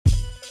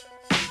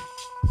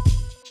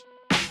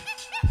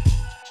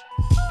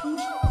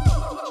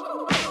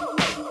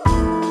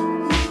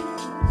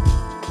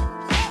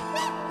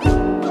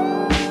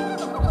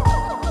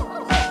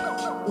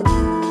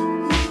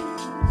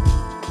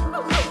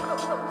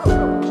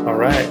All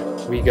right.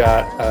 We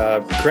got,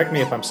 correct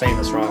me if I'm saying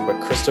this wrong,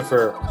 but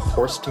Christopher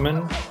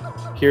Horstman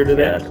here Yeah,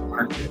 today. that's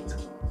perfect.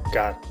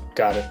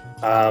 Got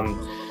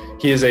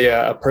it. He is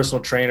a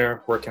personal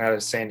trainer working out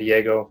of San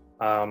Diego.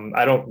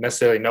 I don't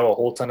necessarily know a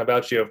whole ton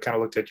about you. I've kind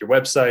of looked at your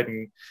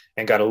website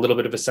and got a little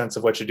bit of a sense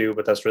of what you do,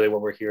 but that's really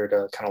what we're here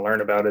to kind of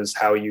learn about is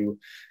how you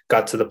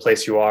got to the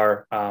place you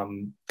are,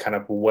 kind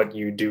of what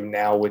you do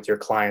now with your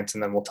clients.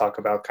 And then we'll talk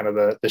about kind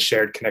of the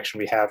shared connection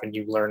we have and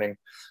you learning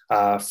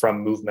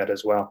from movement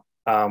as well.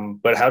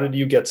 But how did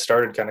you get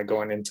started kind of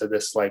going into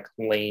this like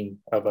lane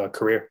of a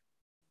career?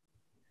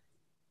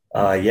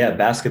 Yeah,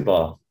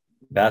 basketball.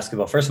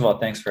 Basketball. First of all,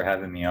 thanks for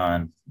having me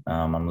on.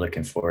 I'm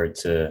looking forward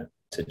to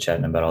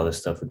chatting about all this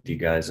stuff with you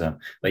guys.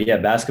 But yeah,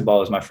 basketball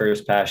was my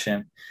first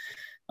passion.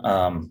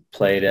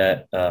 Played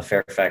at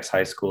Fairfax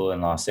High School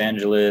in Los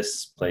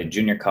Angeles. Played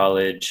junior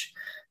college.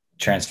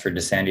 Transferred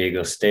to San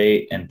Diego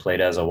State and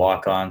played as a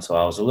walk-on. So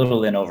I was a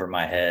little in over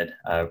my head.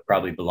 I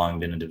probably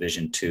belonged in a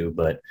Division II,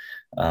 but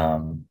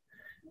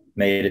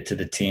made it to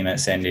the team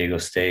at San Diego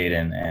State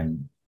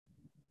and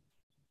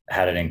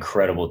had an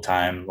incredible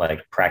time,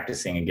 like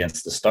practicing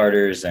against the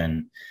starters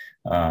and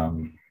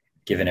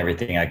giving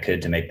everything I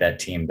could to make that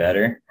team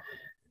better.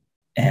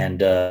 And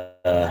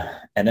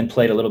then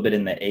played a little bit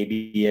in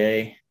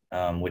the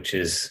ABA, which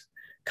is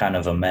kind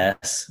of a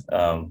mess,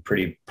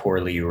 pretty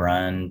poorly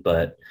run,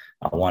 but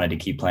I wanted to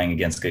keep playing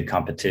against good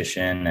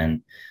competition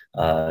and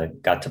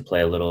got to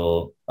play a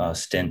little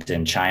stint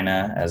in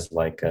China as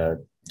like a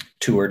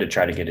tour to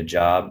try to get a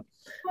job.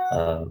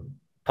 Uh,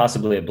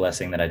 Possibly a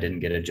blessing that I didn't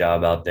get a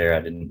job out there.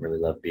 I didn't really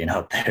love being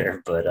out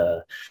there,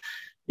 but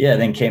yeah,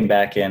 then came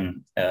back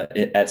in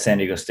at San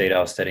Diego State. I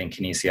was studying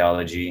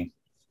kinesiology.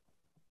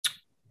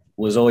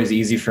 Was always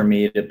easy for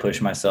me to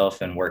push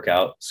myself and work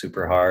out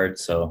super hard.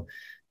 So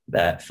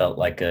that felt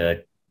like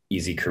a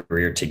easy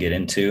career to get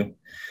into.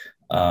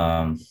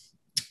 Um,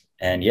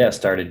 and yeah,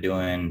 started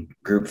doing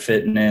group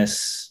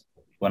fitness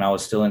when I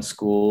was still in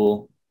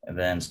school and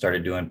then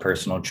started doing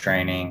personal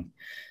training.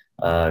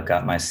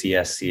 Got my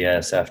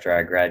CSCS after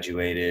I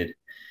graduated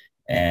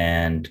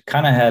and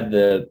kind of had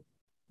the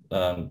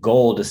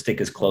goal to stick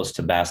as close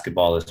to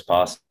basketball as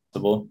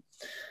possible.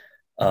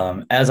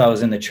 As I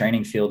was in the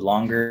training field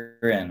longer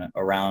and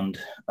around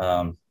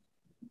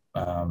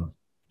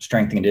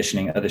strength and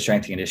conditioning, other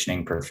strength and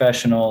conditioning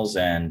professionals,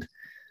 and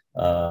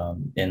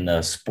in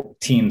the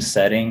team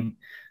setting,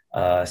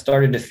 I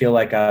started to feel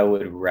like I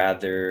would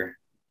rather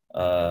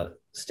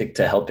stick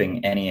to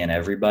helping any and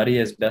everybody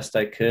as best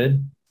I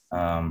could.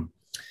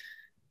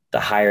 The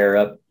higher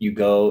up you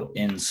go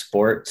in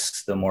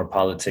sports, the more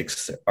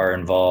politics are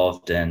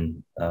involved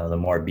and the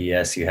more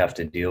BS you have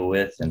to deal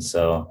with. And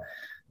so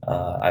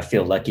I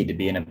feel lucky to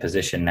be in a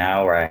position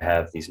now where I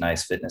have these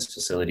nice fitness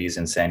facilities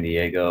in San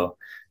Diego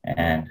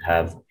and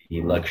have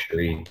the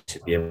luxury to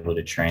be able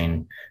to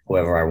train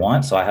whoever I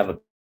want. So I have a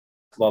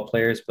basketball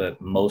players, but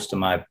most of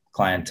my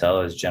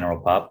clientele is general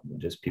pop,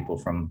 just people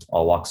from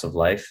all walks of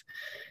life.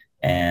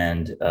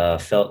 And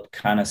felt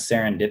kind of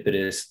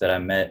serendipitous that I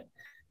met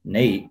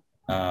Nate.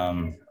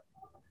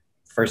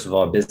 First of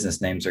all,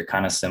 business names are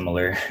kind of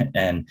similar.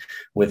 And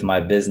with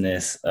my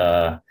business,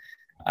 I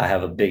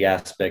have a big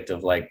aspect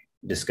of like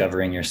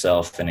discovering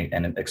yourself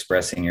and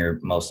expressing your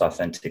most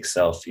authentic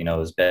self, you know,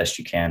 as best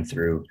you can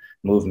through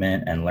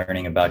movement and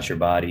learning about your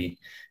body.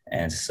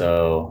 And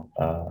so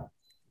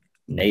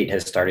Nate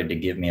has started to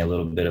give me a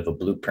little bit of a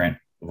blueprint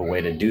of a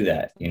way to do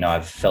that. You know,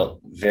 I've felt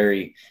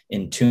very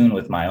in tune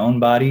with my own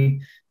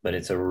body, but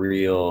it's a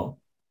real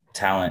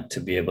talent to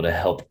be able to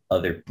help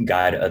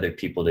guide other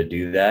people to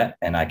do that.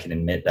 And I can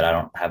admit that I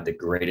don't have the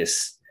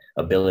greatest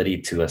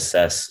ability to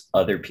assess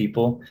other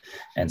people.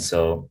 And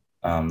so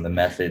the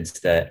methods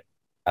that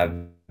I've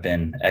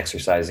been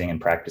exercising and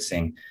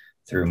practicing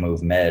through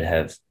Move Med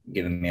have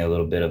given me a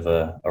little bit of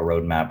a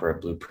roadmap or a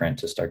blueprint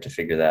to start to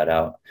figure that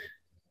out.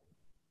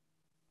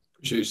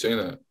 Appreciate you saying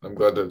that. I'm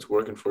glad that it's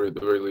working for you. At the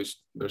very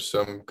least, there's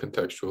some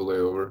contextual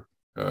layover.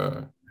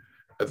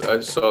 I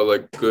saw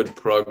like good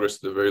progress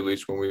at the very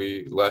least when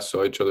we last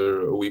saw each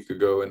other a week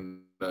ago,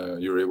 and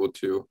you were able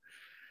to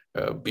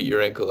beat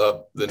your ankle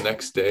up the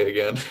next day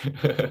again.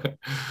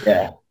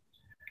 Yeah.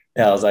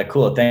 Yeah. I was like,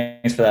 cool.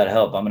 Thanks for that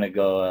help. I'm going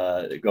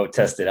to go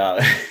test it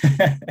out.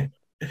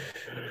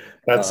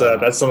 That's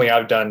something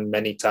I've done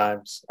many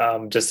times,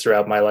 just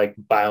throughout my like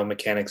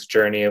biomechanics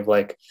journey of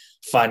like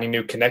finding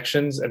new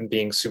connections and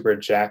being super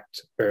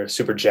jacked or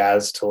super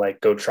jazzed to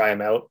like go try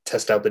them out,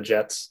 test out the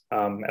jets.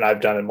 And I've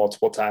done it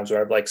multiple times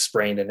where I've like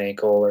sprained an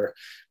ankle or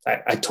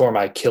I tore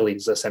my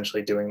Achilles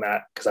essentially doing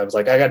that because I was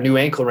like, I got new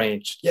ankle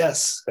range.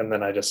 Yes. And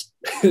then I just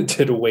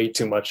did way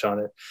too much on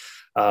it.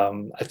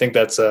 I think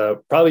that's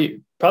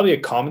probably a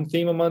common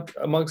theme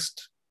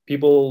amongst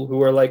people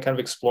who are like kind of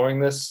exploring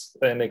this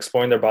and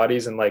exploring their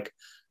bodies and like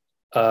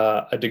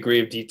a degree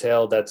of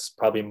detail that's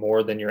probably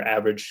more than your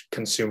average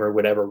consumer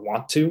would ever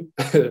want to.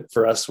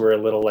 For us, we're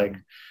a little like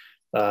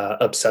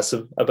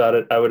obsessive about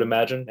it, I would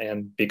imagine.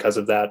 And because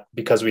of that,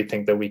 because we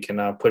think that we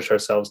can push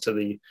ourselves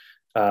to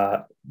uh,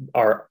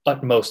 our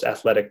utmost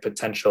athletic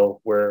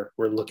potential, we're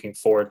looking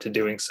forward to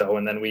doing so,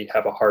 and then we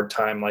have a hard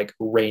time like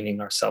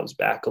reining ourselves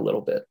back a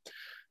little bit.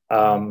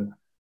 Um,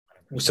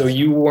 so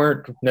you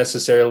weren't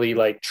necessarily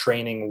like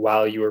training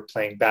while you were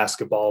playing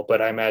basketball,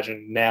 but I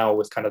imagine now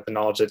with kind of the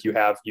knowledge that you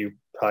have, you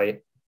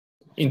probably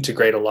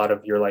integrate a lot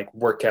of your like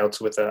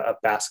workouts with a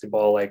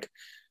basketball like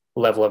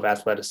level of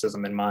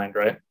athleticism in mind,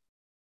 right?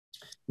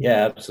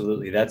 Yeah,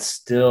 absolutely. That's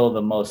still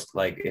the most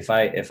like if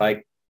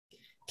I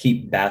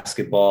keep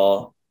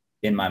basketball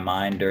in my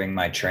mind during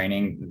my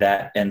training,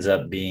 that ends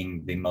up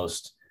being the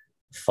most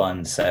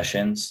fun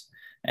sessions.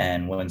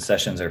 And when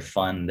sessions are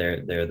fun,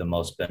 they're the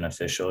most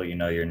beneficial. You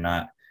know, you're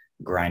not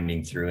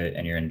grinding through it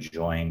and you're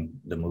enjoying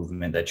the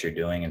movement that you're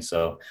doing. And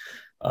so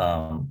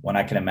when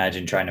I can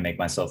imagine trying to make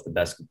myself the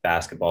best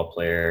basketball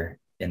player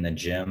in the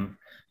gym,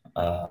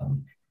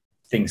 um,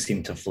 things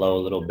seem to flow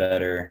a little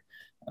better.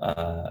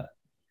 Uh,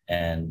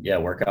 and yeah,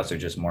 workouts are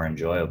just more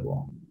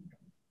enjoyable.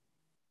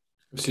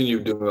 I've seen you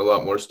doing a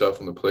lot more stuff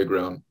on the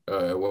playground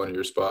at one of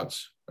your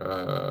spots.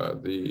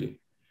 The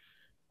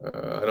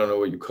I don't know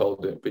what you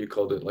called it, but you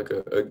called it like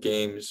a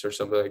games or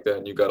something like that.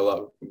 And you got a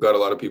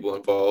lot of people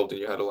involved, and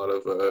you had a lot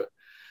of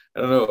I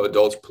don't know,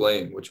 adults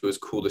playing, which was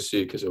cool to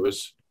see because it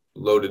was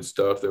loaded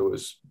stuff. There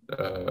was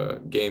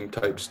game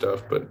type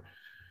stuff, but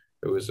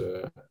it was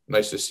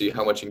nice to see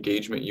how much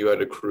engagement you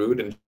had accrued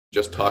and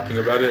just talking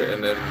about it.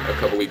 And then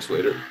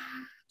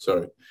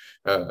sorry,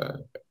 uh,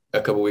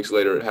 a couple weeks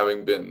later, it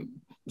having been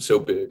so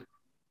big.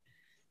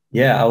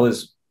 Yeah, I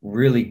was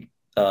really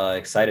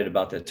excited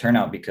about the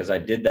turnout because I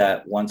did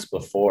that once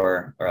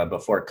before, or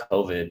before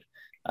COVID.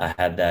 I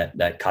had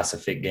that Casa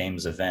Fit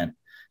Games event,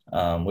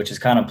 which is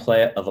kind of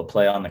play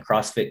on the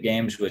CrossFit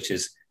Games, which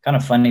is kind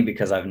of funny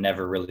because I've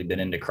never really been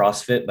into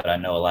CrossFit, but I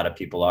know a lot of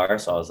people are.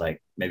 So I was like,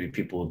 maybe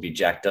people will be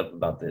jacked up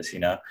about this, you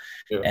know?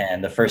 Yeah.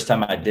 And the first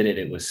time I did it,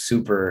 it was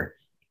super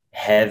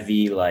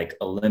heavy, like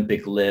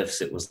Olympic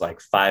lifts. It was like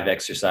 5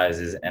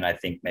 exercises, and I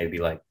think maybe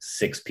like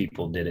 6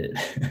 people did it.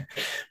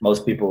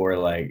 Most people were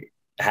like,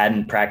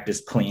 hadn't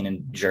practiced clean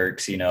and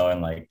jerks, you know,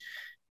 and like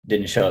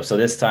didn't show up. So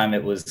this time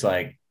it was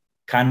like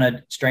kind of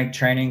strength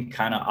training,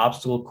 kind of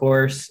obstacle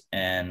course,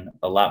 and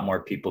a lot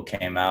more people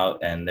came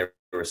out, and there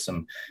were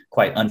some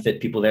quite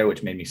unfit people there,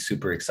 which made me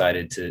super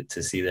excited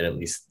to see that at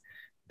least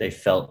they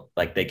felt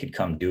like they could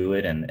come do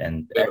it, and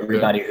Okay.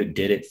 everybody who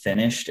did it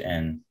finished.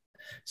 And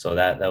so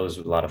that was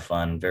a lot of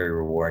fun, very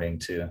rewarding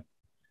too.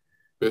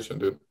 Fishing,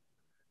 dude.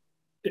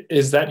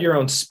 Is that your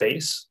own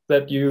space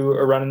that you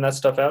are running that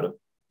stuff out of?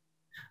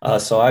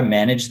 So I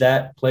manage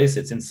that place.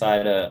 It's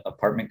inside a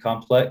apartment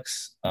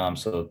complex.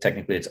 So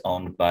technically it's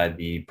owned by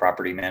the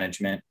property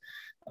management,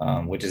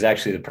 which is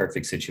actually the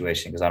perfect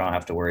situation because I don't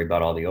have to worry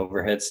about all the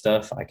overhead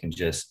stuff. I can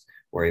just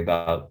worry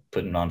about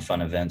putting on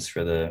fun events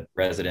for the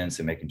residents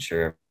and making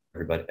sure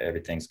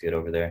everything's good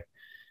over there.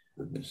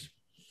 Goodness.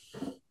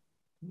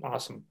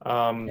 Awesome.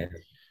 Yeah.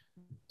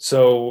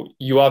 So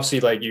you obviously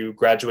like you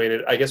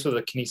graduated, I guess, with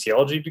a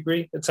kinesiology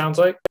degree, it sounds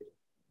like.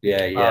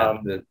 Yeah.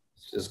 Um,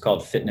 It's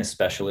called fitness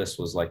specialist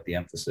was like the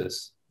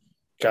emphasis.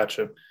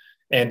 Gotcha.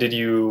 And did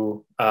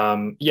you,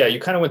 yeah,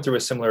 you kind of went through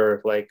a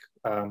similar like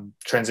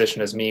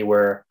transition as me,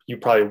 where you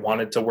probably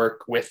wanted to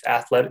work with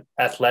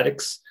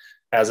athletics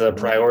as a Mhm.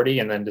 priority,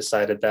 and then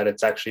decided that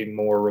it's actually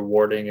more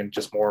rewarding and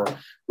just more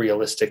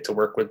realistic to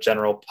work with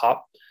general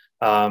pop.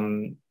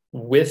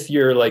 With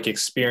your like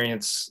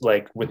experience,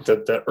 like with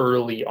the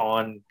early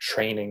on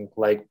training,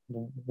 like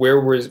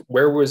where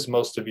was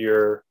most of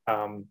your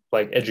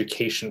like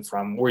education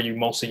from? Were you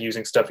mostly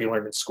using stuff you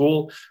learned in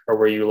school, or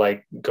were you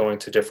like going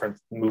to different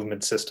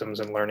movement systems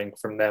and learning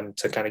from them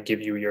to kind of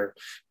give you your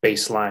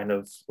baseline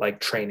of like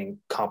training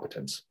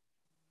competence?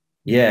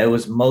 Yeah, it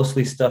was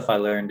mostly stuff I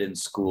learned in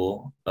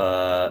school.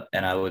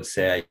 And I would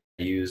say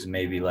I use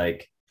maybe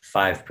like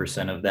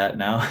 5% of that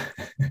now.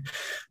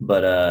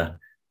 but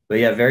but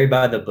yeah, very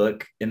by the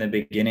book in the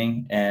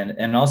beginning.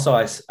 And also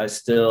I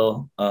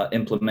still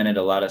implemented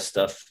a lot of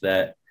stuff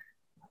that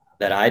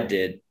I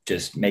did,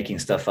 just making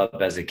stuff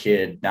up as a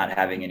kid, not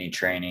having any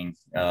training,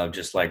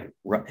 just like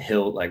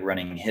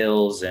running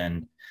hills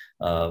and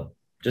uh,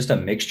 just a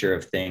mixture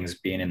of things,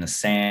 being in the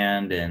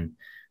sand and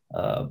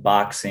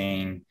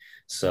boxing.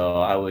 So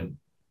I would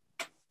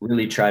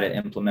really try to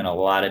implement a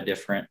lot of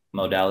different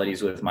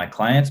modalities with my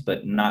clients,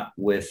 but not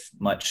with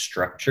much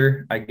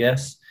structure, I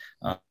guess.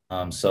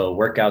 So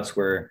workouts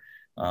were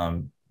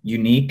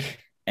unique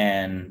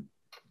and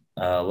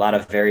a lot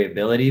of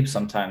variability,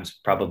 sometimes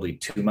probably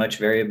too much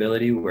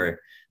variability, where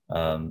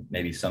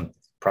maybe some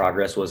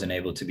progress wasn't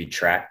able to be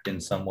tracked in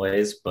some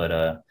ways. But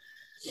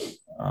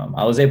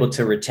I was able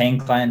to retain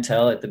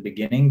clientele at the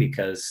beginning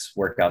because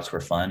workouts were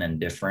fun and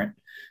different.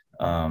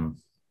 Um,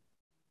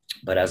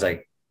 but as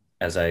I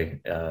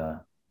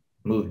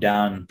moved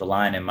down the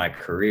line in my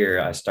career,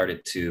 I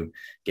started to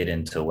get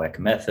into WEC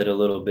method a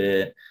little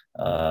bit,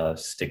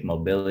 stick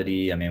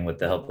mobility. I mean, with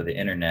the help of the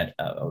internet,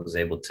 I was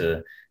able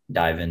to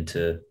dive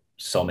into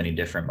so many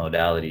different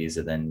modalities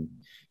and then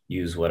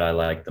use what I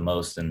like the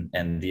most.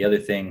 And the other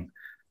thing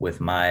with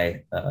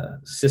my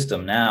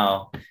system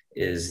now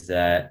is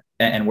that,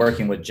 and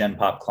working with Gen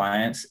Pop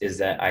clients, is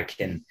that I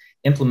can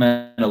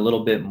implement a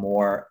little bit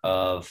more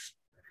of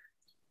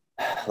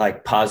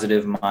like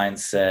positive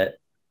mindset,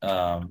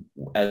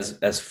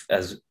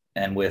 as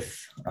and with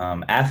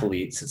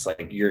athletes, it's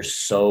like you're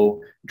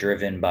so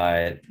driven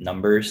by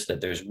numbers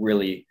that there's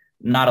really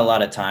not a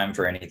lot of time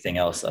for anything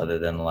else other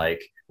than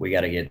like, we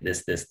got to get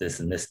this,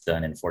 and this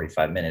done in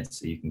 45 minutes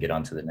so you can get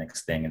on to the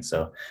next thing. And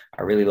so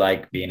I really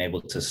like being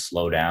able to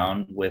slow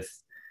down with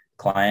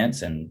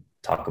clients and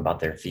talk about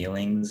their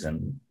feelings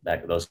and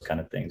those kind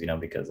of things,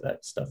 because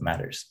that stuff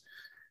matters.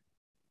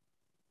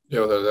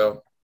 Yeah, without a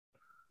doubt.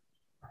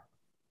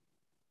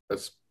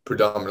 That's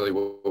predominantly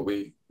what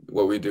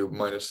we do,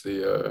 minus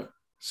the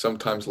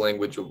sometimes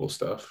languageable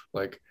stuff.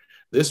 Like,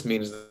 this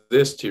means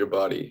this to your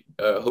body.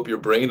 Hope your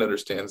brain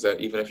understands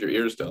that, even if your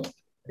ears don't.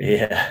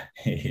 Yeah.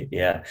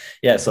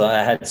 Yeah. So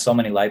I had so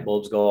many light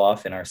bulbs go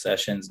off in our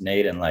sessions,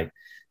 Nate, and like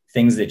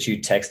things that you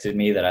texted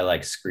me that I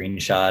like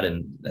screenshot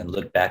and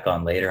look back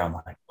on later. I'm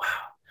like, wow,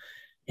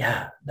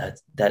 yeah,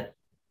 that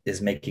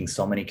is making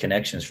so many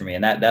connections for me.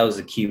 And that was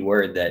a key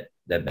word that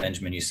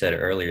Benjamin, you said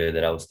earlier,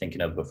 that I was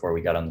thinking of before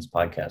we got on this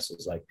podcast,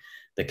 was like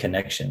the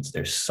connections.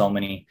 There's so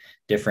many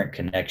different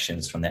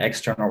connections from the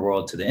external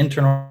world to the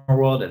internal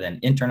world, and then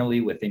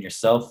internally within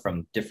yourself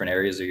from different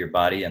areas of your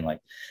body. And like,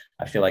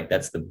 I feel like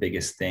that's the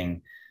biggest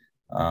thing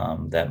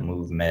that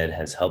MoveMed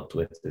has helped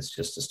with, is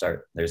just to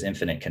start, there's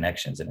infinite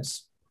connections, and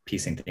it's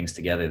piecing things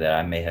together that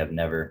I may have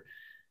never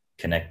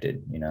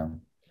connected,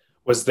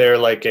 Was there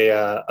like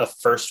a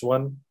first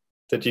one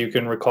that you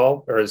can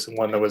recall, or is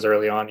one that was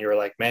early on you were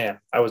like, man,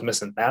 I was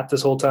missing that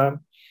this whole time?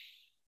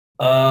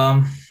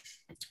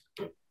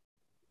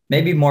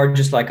 Maybe more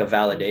just like a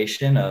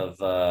validation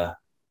of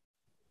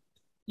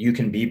you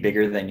can be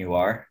bigger than you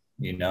are,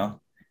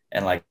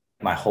 and like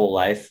my whole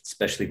life,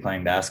 especially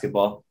playing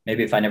basketball.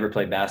 Maybe if I never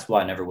played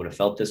basketball, I never would have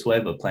felt this way,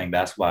 but playing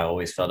basketball, I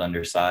always felt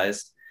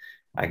undersized.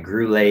 I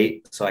grew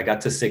late, so I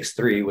got to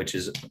 6'3", which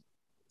is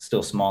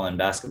still small in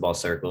basketball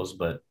circles,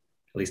 but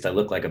at least I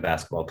look like a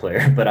basketball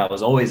player. But I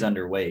was always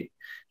underweight,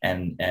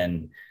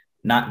 and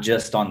not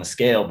just on the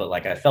scale, but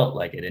like I felt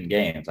like it in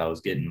games. I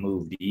was getting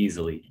moved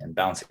easily and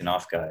bouncing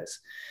off guys,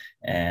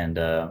 and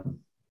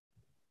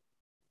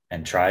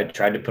tried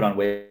to put on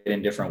weight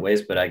in different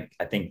ways. But I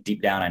think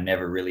deep down, I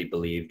never really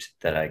believed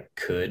that I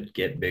could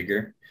get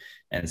bigger.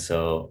 And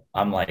so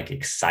I'm like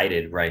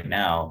excited right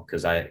now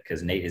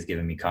because Nate has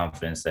given me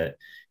confidence that,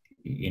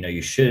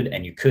 you should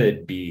and you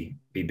could be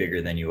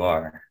bigger than you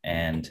are.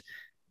 And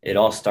it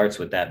all starts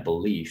with that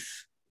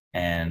belief.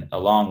 And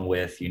along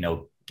with,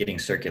 getting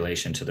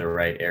circulation to the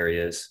right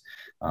areas.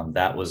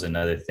 That was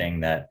another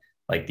thing that,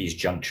 like, these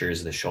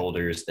junctures, the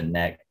shoulders, the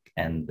neck,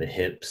 and the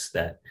hips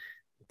that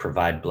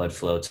provide blood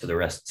flow to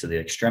the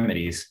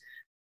extremities,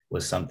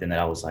 was something that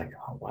I was like,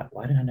 oh,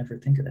 why did I never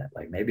think of that?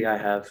 Like, maybe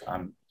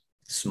I'm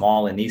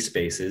small in these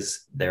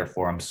spaces,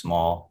 therefore I'm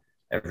small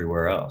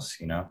everywhere else,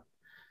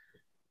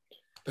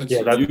 That's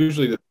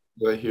usually the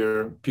I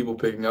hear people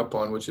picking up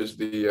on, which is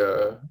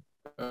the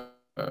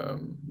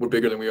we're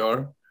bigger than we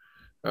are.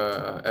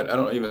 And I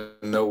don't even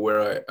know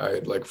where I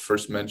like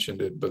first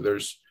mentioned it, but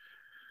there's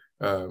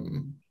I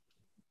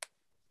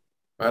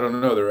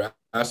don't know, there are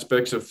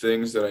aspects of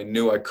things that I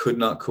knew I could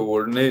not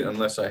coordinate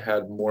unless I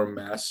had more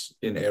mass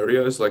in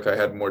areas, like I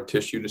had more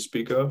tissue to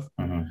speak of.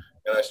 Mm-hmm.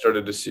 And I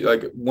started to see,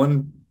 like,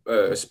 one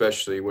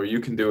especially where you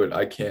can do it,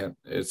 I can't.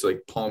 It's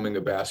like palming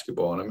a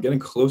basketball, and I'm getting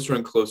closer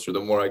and closer the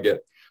more I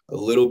get a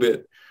little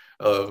bit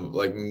of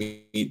like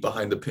meat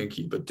behind the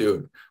pinky. But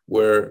dude,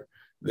 where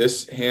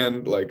this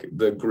hand, like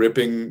the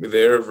gripping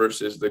there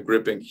versus the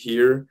gripping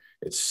here,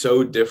 it's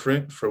so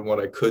different from what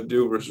I could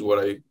do versus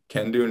what I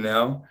can do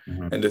now.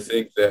 Mm-hmm. And to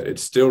think that it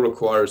still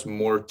requires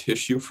more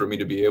tissue for me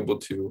to be able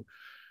to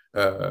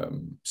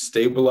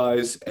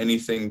stabilize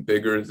anything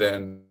bigger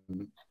than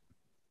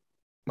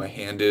my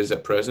hand is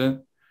at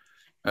present.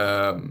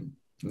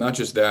 Not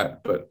just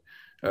that, but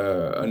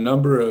a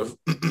number of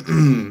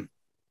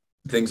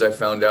things I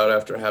found out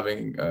after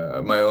having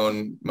my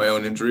own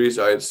injuries.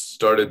 I had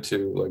started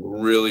to like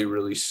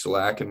really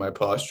slack in my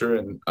posture,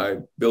 and I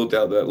built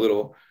out that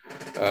little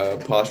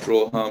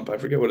postural hump. I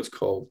forget what it's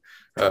called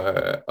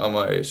on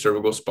my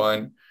cervical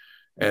spine.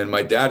 And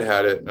my dad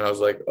had it, and I was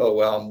like, oh,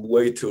 wow, I'm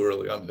way too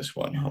early on this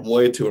one.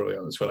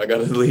 I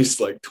got at least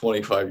like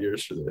 25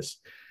 years for this.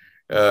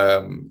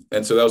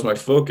 And so that was my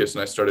focus.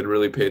 And I started to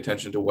really pay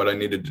attention to what I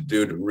needed to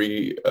do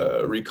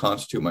to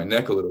reconstitute my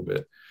neck a little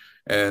bit.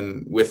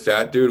 And with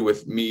that, dude,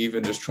 with me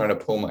even just trying to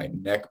pull my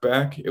neck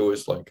back, it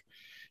was like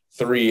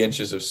 3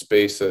 inches of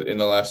space that in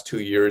the last 2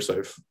 years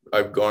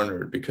I've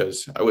garnered,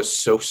 because I was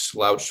so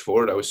slouched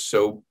forward. I was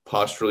so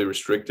posturally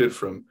restricted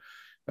from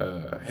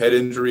head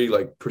injury,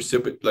 like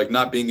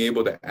not being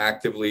able to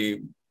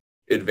actively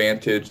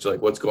advantage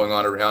like what's going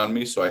on around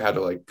me. So I had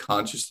to like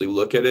consciously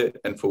look at it,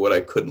 and for what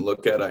I couldn't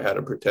look at, I had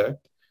to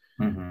protect.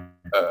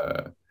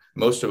 Mm-hmm.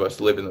 Most of us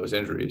live in those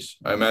injuries.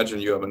 I imagine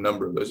you have a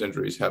number of those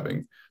injuries,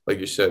 having, like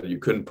you said, you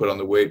couldn't put on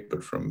the weight,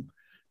 but from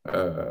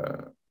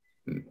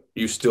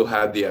you still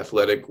had the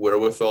athletic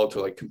wherewithal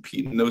to like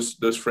compete in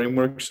those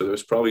frameworks. So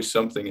there's probably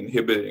something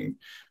inhibiting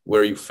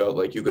where you felt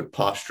like you could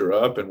posture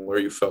up and where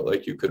you felt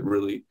like you could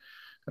really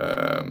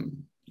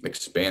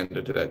expand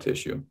into that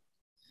tissue.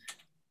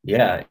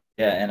 Yeah,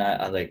 yeah, and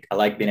I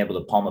like being able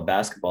to palm a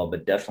basketball,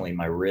 but definitely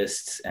my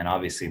wrists and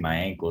obviously my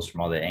ankles from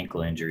all the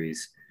ankle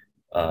injuries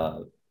uh,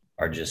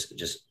 are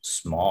just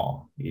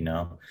small, you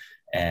know,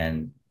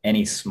 and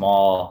any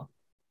small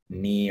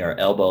knee or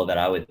elbow that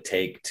I would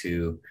take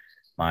to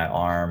my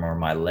arm or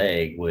my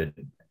leg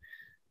would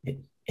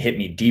hit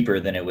me deeper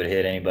than it would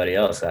hit anybody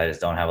else. I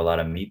just don't have a lot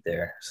of meat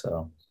there,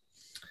 so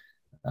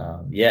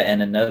yeah.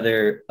 And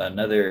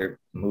another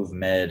move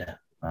med.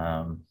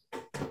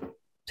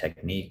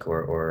 Technique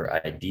or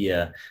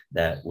idea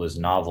that was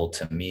novel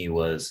to me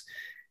was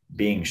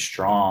being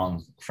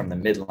strong from the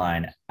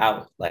midline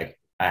out. Like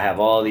I have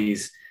all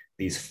these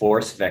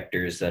force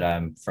vectors that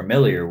I'm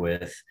familiar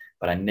with,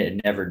 but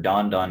it never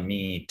dawned on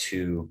me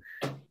to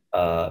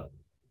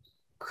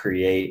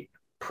create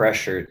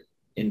pressure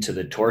into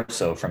the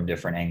torso from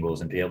different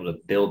angles and be able to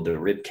build the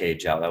rib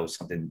cage out. That was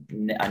something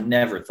I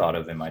never thought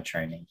of in my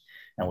training,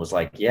 and was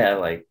like, yeah,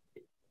 like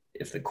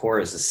if the core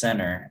is the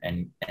center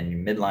and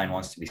midline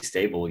wants to be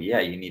stable, yeah,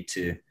 you need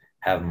to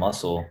have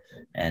muscle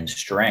and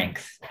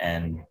strength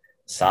and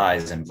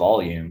size and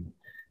volume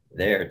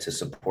there to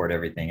support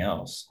everything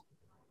else.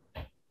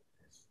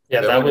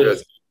 Yeah, that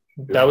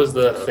was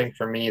the thing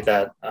for me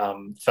that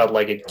felt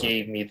like it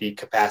gave me the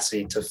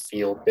capacity to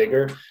feel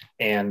bigger.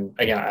 And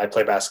again, I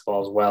play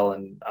basketball as well,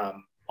 and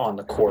on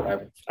the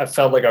court, I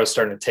felt like I was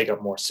starting to take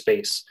up more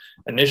space.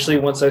 Initially,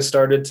 once I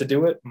started to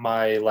do it,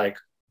 my like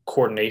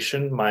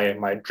coordination,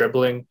 my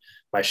dribbling,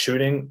 my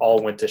shooting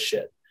all went to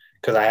shit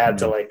because I had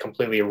to like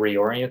completely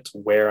reorient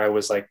where I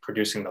was like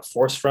producing the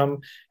force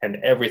from, and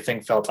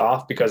everything felt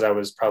off because I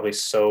was probably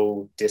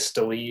so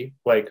distally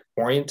like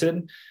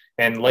oriented.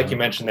 And like you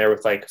mentioned there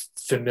with like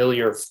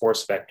familiar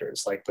force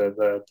vectors, like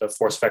the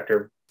force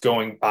vector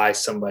going by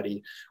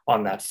somebody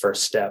on that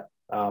first step.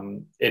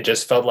 It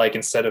just felt like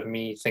instead of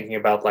me thinking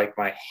about like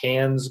my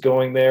hands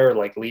going there,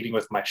 like leading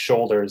with my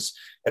shoulders,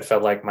 it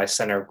felt like my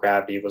center of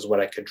gravity was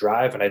what I could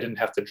drive. And I didn't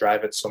have to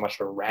drive it so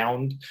much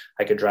around.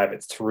 I could drive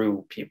it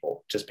through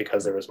people just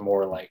because there was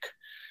more like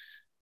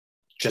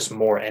just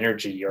more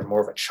energy or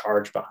more of a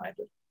charge behind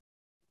it.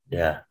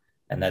 Yeah.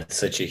 And that's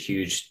such a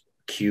huge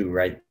cue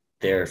right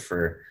there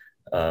for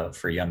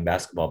young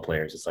basketball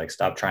players. It's like,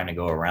 stop trying to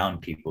go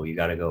around people. You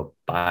got to go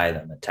by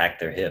them, attack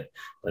their hip.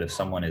 But if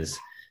someone is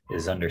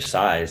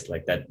undersized,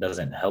 like that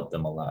doesn't help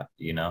them a lot,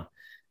 you know,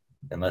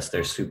 unless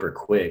they're super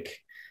quick.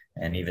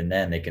 And even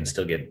then they can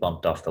still get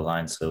bumped off the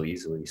line so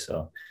easily.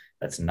 So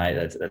that's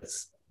nice.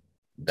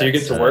 Do you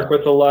get to work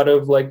with a lot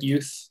of like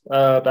youth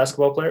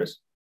basketball players?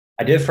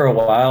 I did for a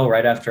while.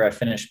 Right after I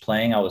finished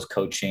playing, I was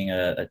coaching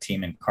a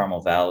team in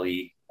Carmel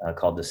Valley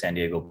called the San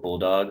Diego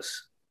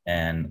Bulldogs.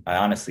 And I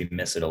honestly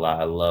miss it a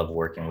lot. I love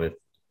working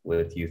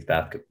with youth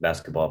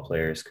basketball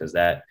players because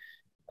that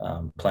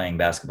playing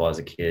basketball as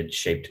a kid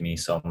shaped me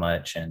so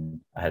much, and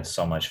I had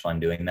so much fun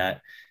doing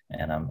that.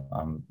 And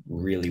I'm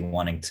really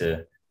wanting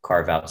to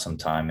carve out some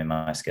time in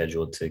my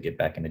schedule to get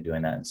back into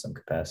doing that in some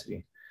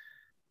capacity.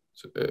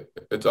 So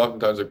it's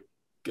oftentimes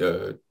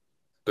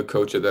the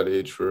coach at that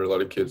age for a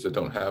lot of kids that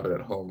don't have it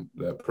at home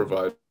that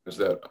provides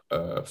that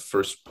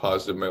first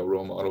positive male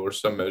role model or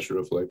some measure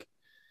of like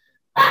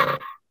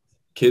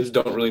kids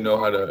don't really know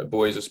how to,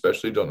 boys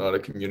especially don't know how to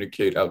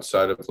communicate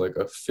outside of like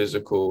a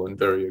physical and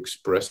very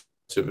expressive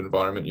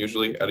environment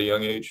usually at a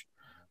young age.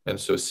 And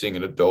so seeing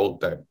an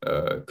adult that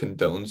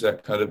condones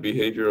that kind of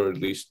behavior, or at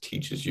least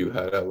teaches you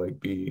how to like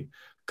be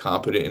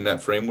competent in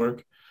that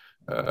framework,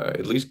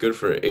 at least good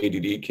for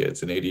ADD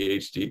kids and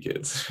ADHD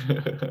kids.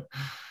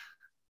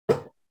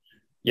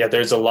 Yeah,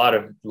 there's a lot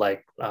of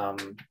like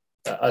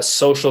a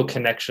social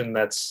connection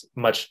that's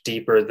much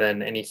deeper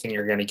than anything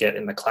you're going to get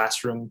in the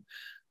classroom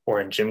or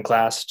in gym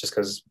class, just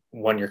because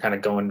one, you're kind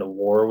of going to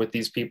war with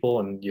these people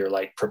and you're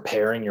like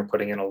preparing, you're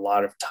putting in a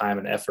lot of time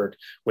and effort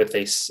with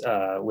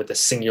a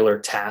singular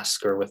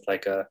task or with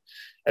like a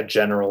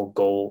general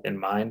goal in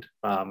mind.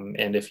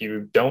 And if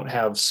you don't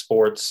have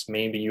sports,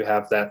 maybe you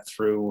have that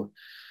through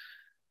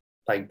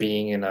like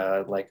being in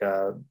a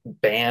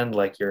band,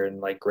 like you're in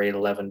like grade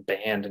 11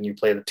 band and you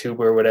play the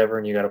tuba or whatever,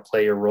 and you got to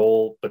play your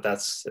role, but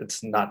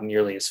it's not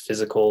nearly as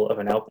physical of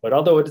an output,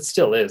 although it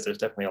still is. There's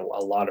definitely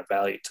a lot of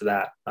value to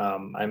that.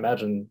 I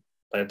imagine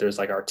that there's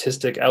like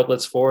artistic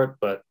outlets for it,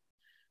 but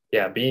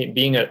yeah,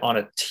 being on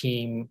a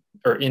team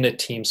or in a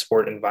team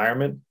sport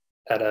environment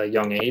at a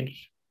young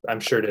age, I'm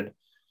sure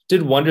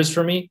did wonders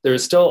for me.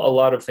 There's still a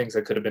lot of things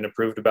that could have been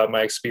improved about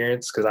my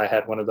experience because I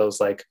had one of those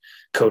like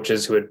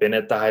coaches who had been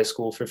at the high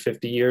school for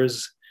 50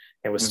 years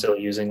and was still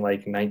using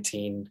like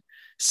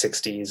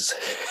 1960s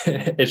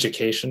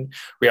education.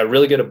 We got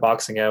really good at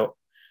boxing out,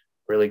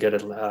 really good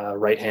at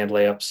right hand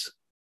layups,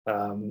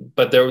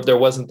 but there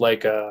wasn't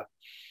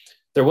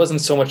there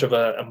wasn't so much of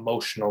a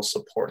emotional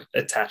support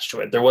attached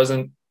to it. There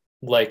wasn't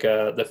like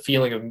the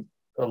feeling of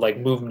like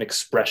movement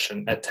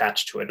expression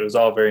attached to it. It was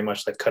all very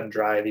much like cut and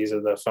dry. These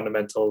are the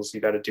fundamentals.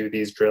 You got to do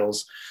these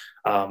drills.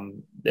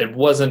 It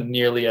wasn't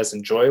nearly as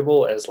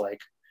enjoyable as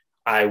like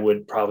I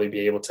would probably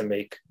be able to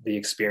make the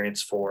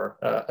experience for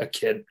a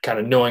kid, kind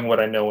of knowing what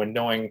I know and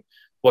knowing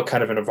what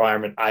kind of an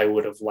environment I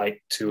would have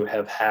liked to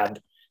have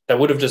had that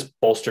would have just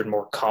bolstered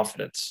more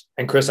confidence.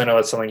 And Chris, I know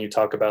that's something you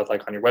talk about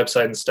like on your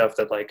website and stuff,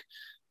 that like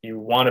you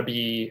want to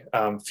be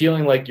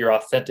feeling like your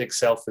authentic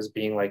self is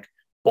being like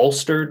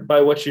bolstered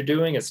by what you're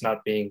doing. It's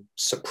not being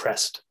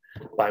suppressed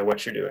by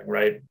what you're doing,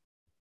 right?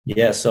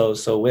 Yeah.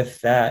 So with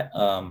that,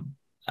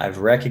 I've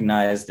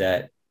recognized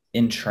that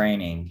in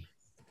training,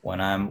 when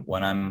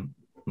I'm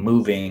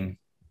moving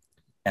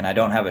and I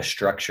don't have a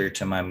structure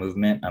to my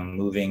movement, I'm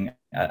moving.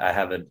 I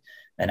have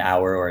an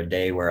hour or a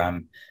day where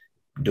I'm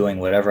doing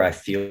whatever I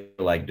feel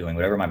like doing,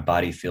 whatever my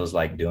body feels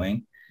like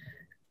doing.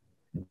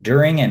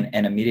 During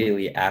and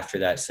immediately after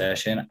that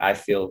session, I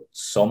feel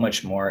so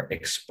much more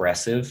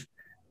expressive.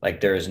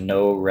 Like there is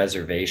no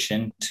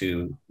reservation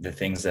to the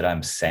things that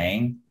I'm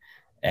saying,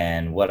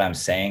 and what I'm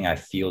saying, I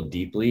feel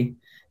deeply.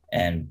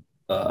 And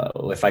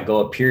if I go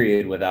a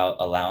period without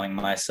allowing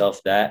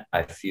myself that,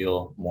 I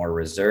feel more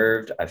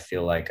reserved. I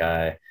feel like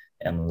I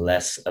am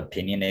less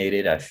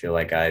opinionated. I feel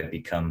like I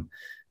become,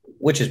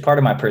 which is part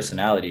of my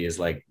personality, is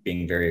like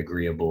being very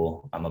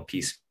agreeable. I'm a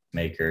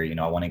peacemaker.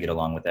 I want to get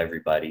along with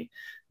everybody.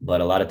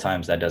 But a lot of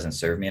times that doesn't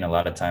serve me. And a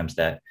lot of times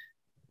that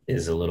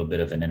is a little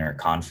bit of an inner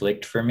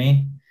conflict for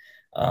me.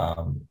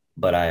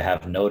 But I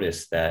have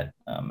noticed that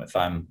if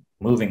I'm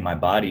moving my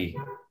body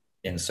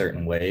in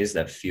certain ways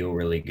that feel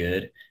really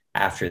good,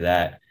 after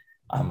that,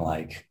 I'm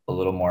like a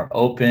little more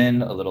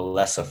open, a little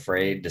less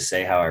afraid to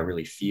say how I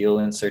really feel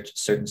in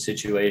certain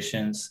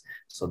situations.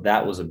 So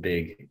that was a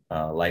big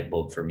light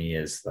bulb for me,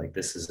 is like,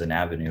 this is an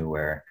avenue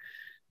where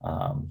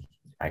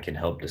I can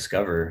help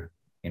discover,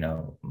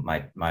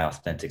 my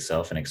authentic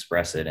self and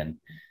express it. And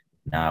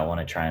now I want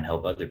to try and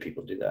help other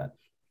people do that.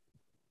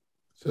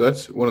 So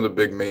that's one of the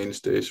big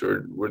mainstays,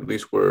 or at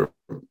least where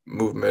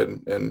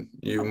movement and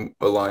you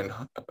align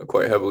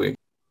quite heavily.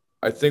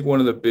 I think one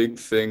of the big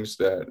things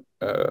that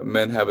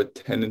men have a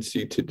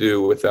tendency to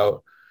do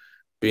without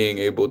being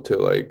able to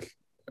like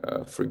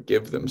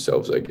forgive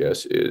themselves, I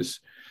guess,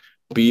 is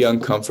be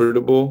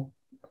uncomfortable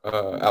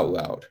out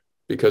loud,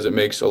 because it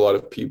makes a lot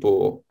of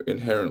people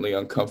inherently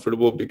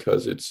uncomfortable,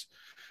 because it's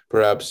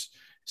perhaps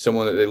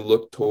someone that they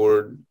look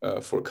toward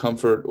for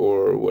comfort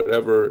or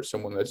whatever,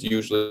 someone that's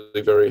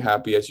usually very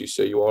happy, as you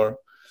say you are.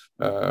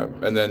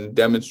 And then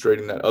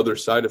demonstrating that other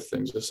side of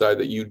things, the side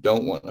that you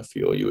don't want to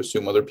feel. You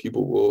assume other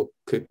people will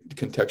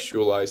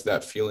contextualize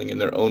that feeling in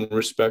their own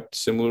respect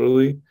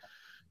similarly.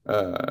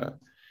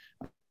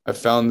 I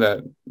found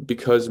that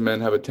because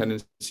men have a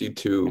tendency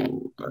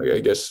to, I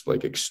guess,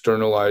 like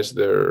externalize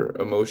their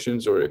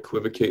emotions or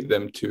equivocate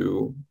them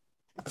to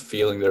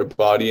feeling their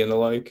body and the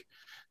like,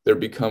 there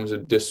becomes a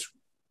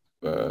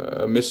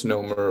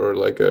misnomer or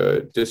like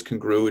a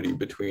discongruity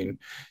between,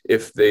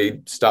 if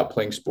they stop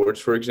playing sports,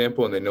 for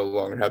example, and they no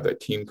longer have that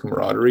team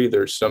camaraderie,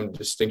 there's some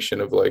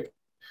distinction of like,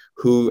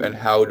 who and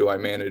how do I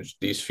manage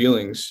these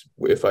feelings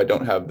if I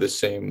don't have the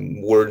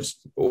same words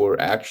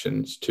or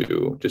actions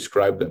to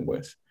describe them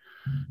with?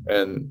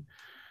 And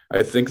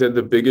I think that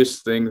the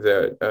biggest thing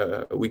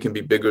that we can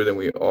be bigger than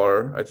we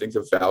are, I think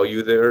the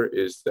value there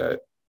is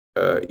that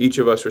each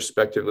of us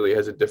respectively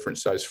has a different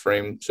size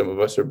frame. Some of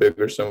us are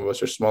bigger, some of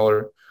us are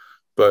smaller,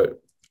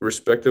 but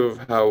respective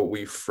of how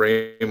we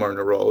frame our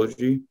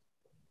neurology,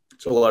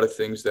 it's a lot of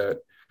things that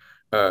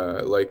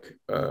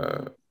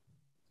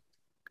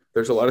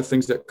there's a lot of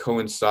things that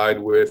coincide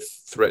with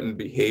threatened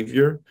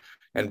behavior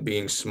and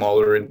being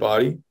smaller in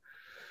body.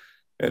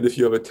 And if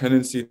you have a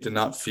tendency to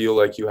not feel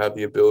like you have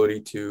the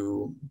ability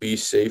to be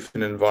safe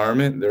in an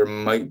environment, there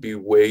might be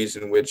ways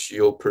in which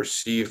you'll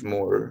perceive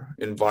more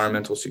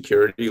environmental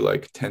security,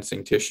 like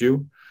tensing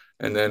tissue,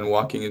 and then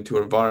walking into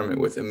an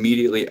environment with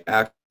immediately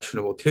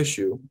actionable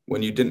tissue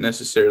when you didn't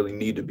necessarily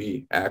need to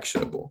be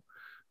actionable.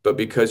 But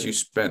because you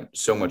spent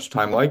so much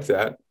time like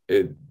that,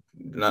 it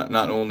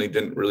not only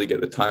didn't really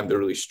get the time to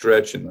really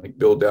stretch and like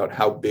build out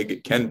how big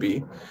it can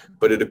be,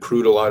 but it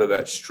accrued a lot of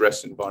that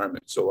stress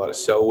environment. So a lot of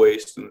cell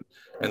waste and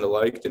the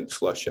like didn't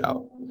flush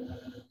out.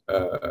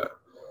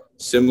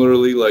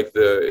 Similarly, like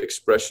the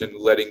expression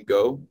letting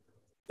go,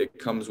 it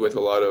comes with a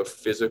lot of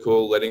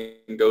physical letting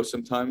go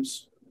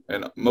sometimes,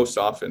 and most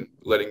often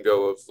letting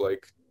go of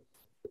like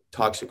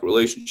toxic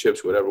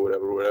relationships,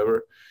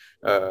 whatever.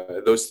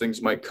 Those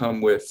things might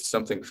come with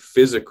something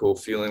physical,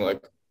 feeling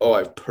like, oh,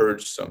 I've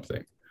purged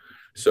something.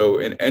 So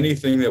in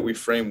anything that we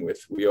frame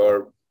with, we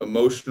are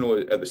emotional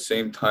at the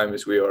same time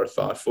as we are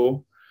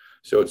thoughtful.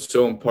 So it's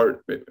so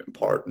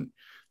important.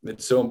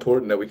 It's so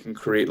important that we can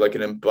create like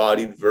an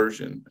embodied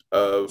version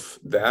of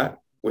that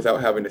without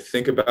having to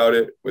think about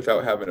it,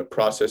 without having to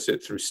process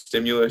it through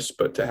stimulus,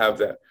 but to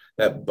have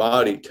that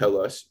body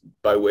tell us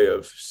by way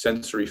of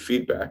sensory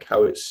feedback,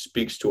 how it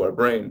speaks to our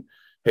brain.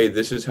 Hey,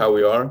 this is how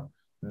we are.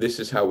 This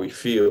is how we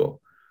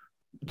feel.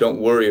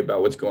 Don't worry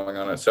about what's going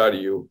on outside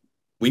of you.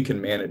 We can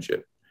manage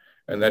it.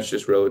 And that's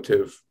just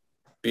relative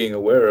being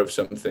aware of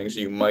some things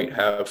you might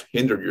have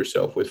hindered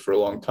yourself with for a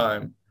long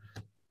time,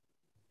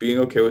 being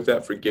okay with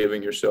that,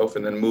 forgiving yourself,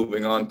 and then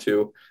moving on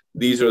to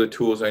these are the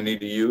tools I need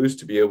to use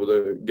to be able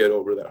to get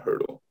over that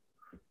hurdle.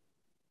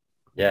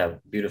 Yeah,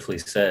 beautifully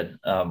said.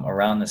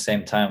 Around the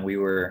same time we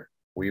were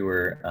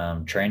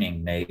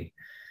training, Nate,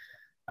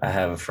 I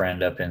have a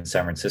friend up in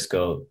San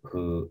Francisco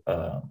who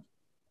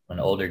an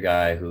older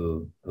guy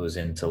who was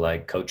into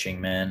like coaching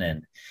men,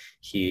 and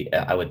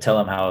I would tell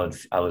him how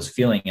I was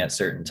feeling at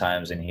certain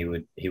times, and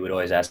he would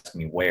always ask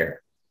me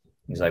where.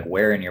 He's like,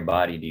 where in your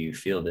body do you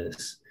feel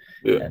this?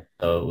 Yeah, And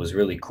so it was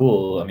really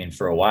cool. I mean,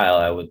 for a while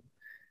I would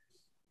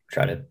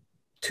try to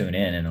tune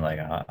in and like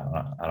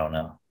I don't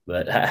know,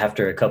 but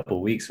after a couple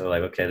of weeks we're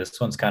like, okay, this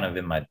one's kind of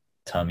in my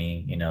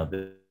tummy,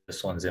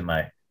 this one's in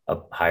my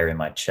up higher in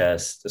my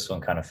chest, this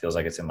one kind of feels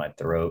like it's in my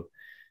throat.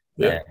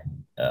 yeah,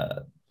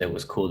 And it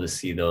was cool to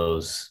see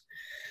those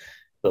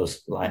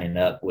lining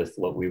up with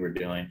what we were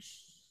doing.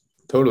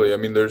 totally. I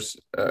mean, there's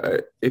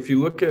if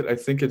you look at, I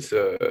think it's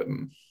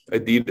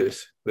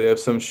Adidas. They have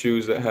some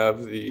shoes that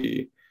have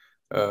the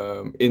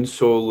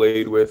insole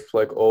laid with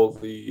like all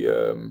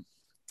the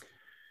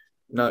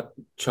not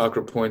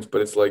chakra points,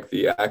 but it's like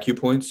the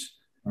acupoints.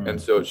 And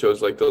Mm. so it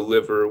shows like the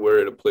liver, where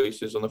it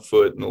places on the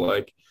foot, and the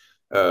like.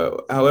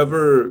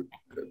 However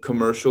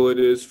commercial it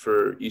is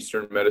for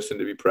Eastern medicine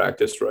to be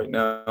practiced right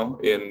now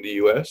in the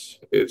US,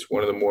 it's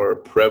one of the more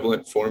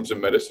prevalent forms of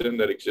medicine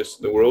that exists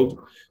in the world,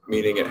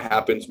 meaning it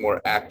happens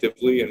more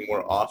actively and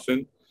more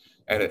often,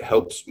 and it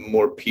helps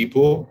more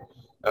people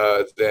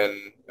than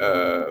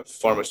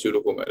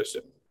pharmaceutical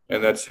medicine.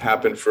 And that's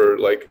happened for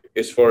like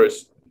as far as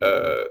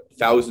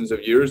thousands of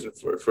years, and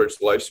for its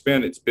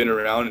lifespan, it's been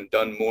around and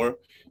done more.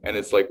 And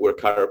it's like where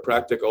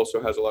chiropractic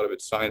also has a lot of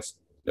its science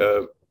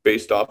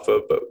based off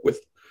of, but with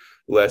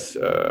less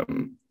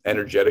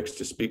energetics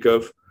to speak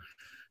of.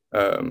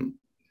 Um,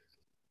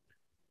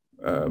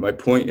 my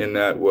point in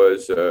that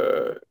was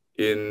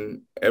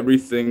in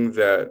everything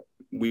that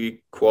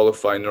we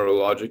qualify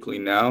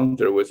neurologically now,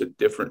 there was a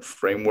different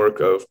framework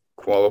of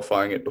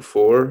qualifying it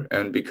before.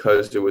 And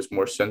because it was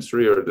more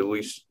sensory, or at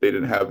least they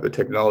didn't have the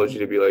technology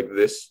to be like,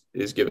 this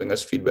is giving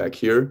us feedback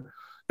here,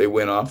 they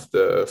went off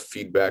the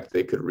feedback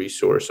they could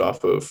resource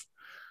off of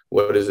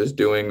what is this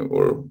doing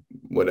or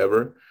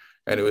whatever.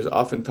 And it was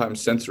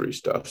oftentimes sensory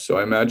stuff. So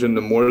I imagine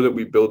the more that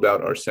we build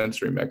out our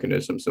sensory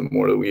mechanisms, the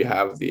more that we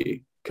have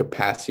the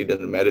capacity to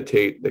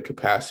meditate, the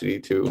capacity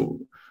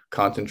to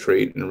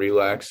concentrate and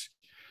relax,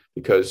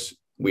 because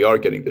we are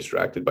getting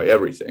distracted by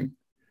everything.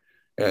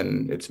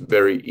 And it's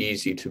very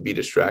easy to be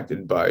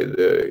distracted by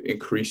the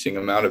increasing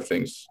amount of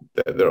things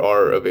that there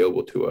are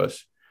available to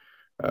us.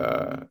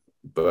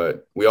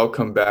 But we all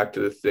come back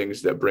to the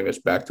things that bring us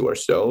back to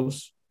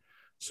ourselves.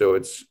 So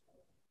it's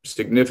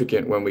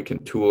significant when we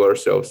can tool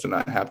ourselves to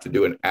not have to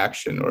do an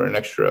action or an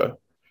extra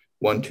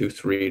 1, 2,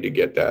 3 to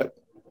get that,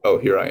 oh,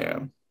 here I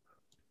am.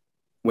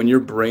 When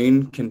your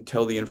brain can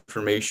tell the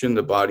information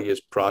the body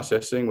is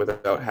processing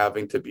without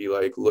having to be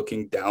like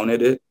looking down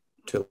at it,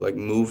 to like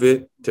move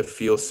it, to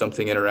feel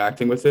something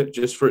interacting with it,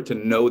 just for it to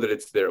know that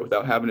it's there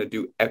without having to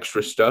do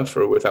extra stuff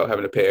or without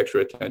having to pay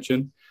extra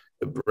attention,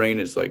 the brain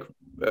is like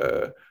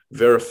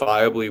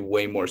verifiably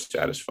way more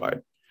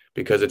satisfied,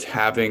 because it's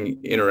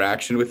having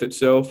interaction with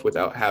itself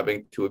without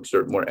having to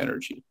exert more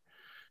energy.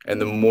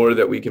 And the more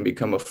that we can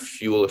become a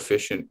fuel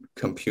efficient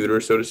computer,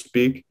 so to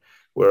speak,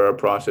 where our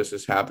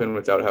processes happen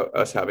without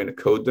us having to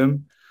code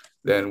them,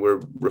 then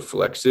we're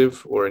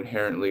reflexive or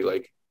inherently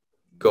like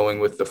going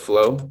with the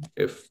flow,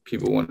 if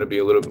people want to be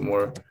a little bit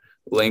more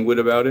languid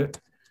about it.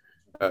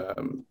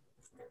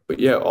 But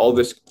yeah, all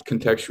this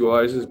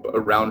contextualizes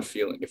around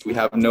feeling. If we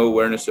have no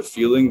awareness of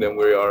feeling, then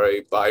we are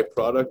a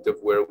byproduct of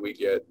where we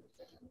get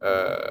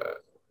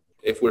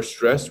if we're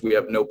stressed, we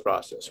have no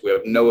process. We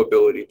have no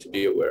ability to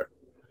be aware.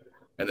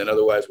 And then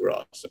otherwise we're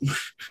awesome.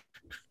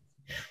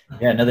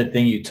 Yeah, another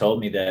thing you told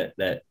me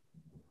that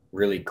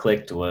really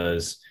clicked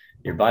was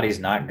your body's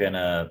not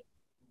gonna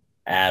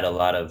add a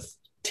lot of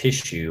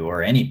tissue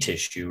or any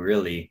tissue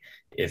really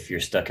if you're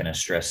stuck in a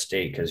stress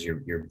state, because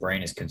your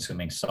brain is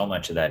consuming so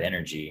much of that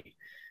energy,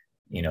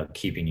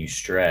 keeping you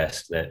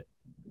stressed, that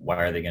why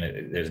are they gonna,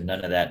 there's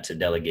none of that to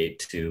delegate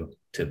to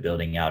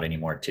building out any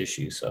more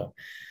tissue. So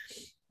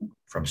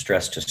from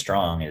stress to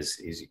strong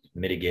is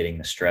mitigating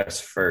the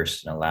stress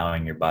first and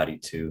allowing your body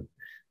to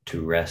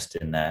rest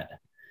in that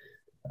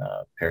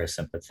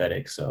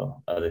parasympathetic,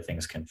 so other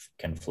things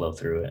can flow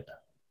through it.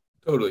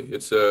 Totally.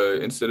 It's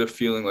instead of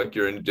feeling like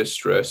you're in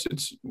distress,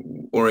 it's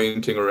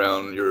orienting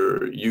around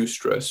your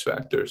eustress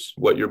factors,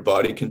 what your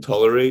body can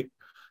tolerate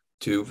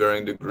to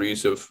varying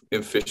degrees of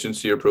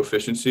efficiency or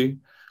proficiency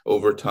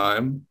over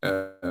time.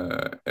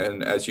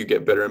 And as you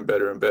get better and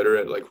better and better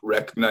at like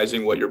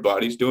recognizing what your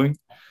body's doing,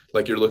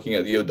 like you're looking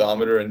at the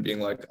odometer and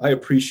being like, I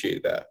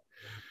appreciate that.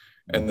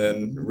 And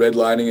then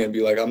redlining and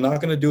be like, I'm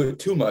not going to do it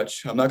too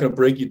much. I'm not going to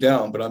break you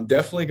down, but I'm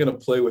definitely going to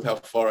play with how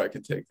far I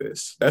can take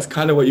this. That's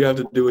kind of what you have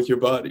to do with your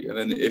body. And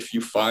then if you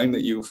find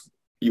that you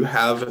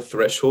have a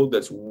threshold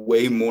that's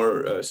way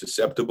more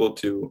susceptible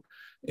to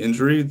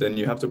injury, then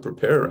you have to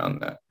prepare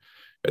around that.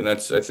 And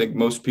that's, I think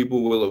most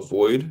people will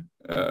avoid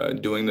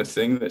doing the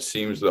thing that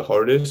seems the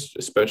hardest,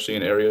 especially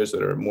in areas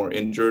that are more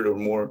injured or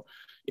more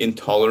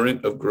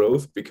intolerant of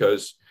growth,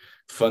 because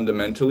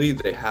fundamentally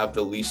they have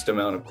the least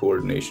amount of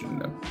coordination in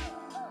them.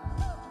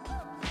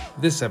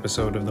 This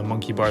episode of the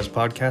Monkey Bars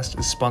podcast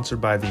is sponsored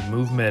by the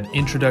MoveMed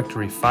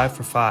Introductory 5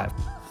 for 5.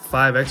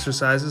 5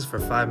 exercises for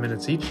 5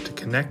 minutes each to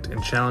connect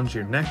and challenge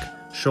your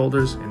neck,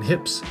 shoulders, and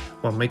hips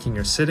while making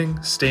your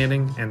sitting,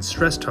 standing, and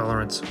stress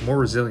tolerance more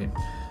resilient.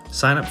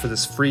 Sign up for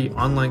this free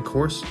online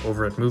course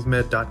over at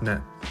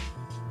movemed.net.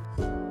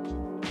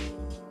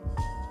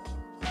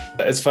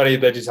 It's funny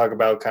that you talk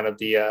about kind of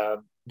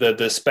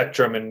the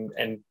spectrum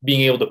and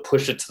being able to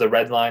push it to the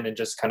red line and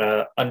just kind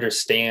of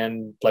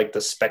understand like the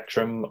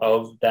spectrum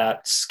of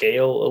that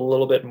scale a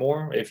little bit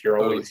more. If you're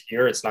always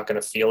here, it's not going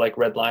to feel like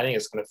redlining.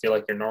 It's going to feel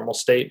like your normal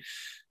state.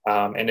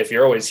 And if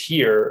you're always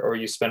here, or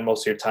you spend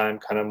most of your time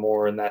kind of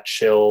more in that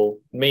chill,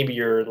 maybe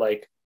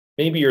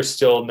you're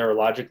still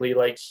neurologically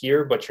like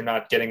here, but you're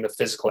not getting the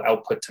physical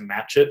output to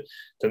match it,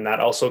 then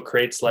that also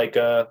creates like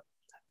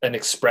an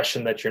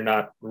expression that you're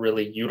not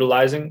really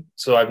utilizing.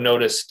 So I've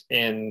noticed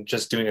in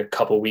just doing a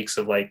couple of weeks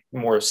of like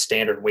more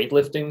standard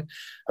weightlifting,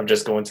 I'm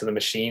just going to the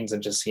machines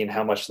and just seeing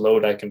how much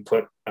load I can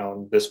put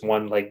on this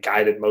one like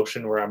guided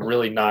motion where I'm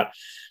really not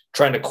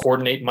trying to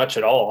coordinate much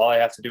at all. All I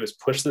have to do is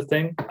push the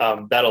thing.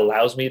 That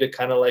allows me to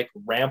kind of like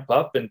ramp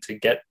up and to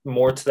get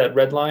more to that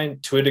red line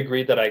to a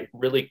degree that I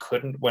really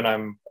couldn't when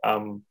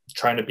I'm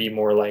trying to be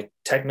more like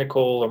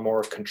technical or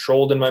more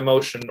controlled in my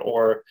motion,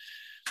 or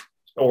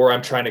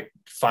I'm trying to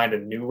find a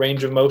new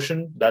range of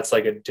motion. That's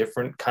like a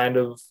different kind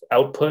of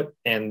output.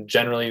 And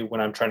generally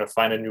when I'm trying to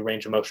find a new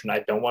range of motion, I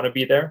don't want to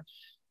be there.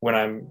 When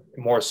I'm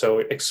more so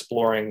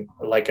exploring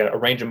like a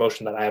range of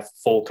motion that I have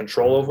full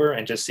control over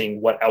and just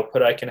seeing what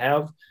output I can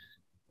have,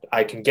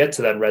 I can get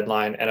to that red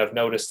line. And I've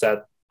noticed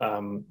that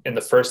in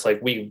the first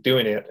like week of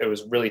doing it, it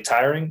was really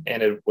tiring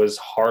and it was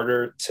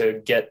harder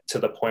to get to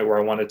the point where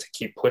I wanted to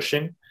keep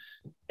pushing.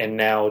 And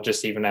now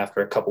just even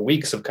after a couple of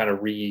weeks of kind of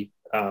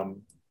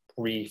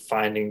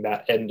refinding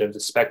that end of the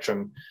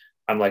spectrum,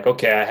 I'm like,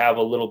 okay, I have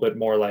a little bit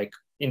more like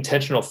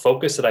intentional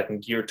focus that I can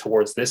gear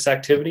towards this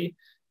activity,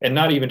 and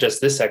not even just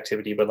this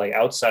activity, but like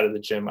outside of the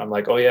gym. I'm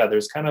like, oh yeah,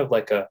 there's kind of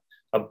like a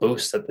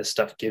boost that this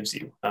stuff gives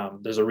you.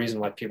 There's a reason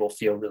why people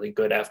feel really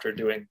good after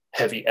doing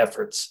heavy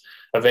efforts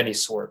of any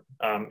sort.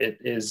 It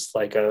is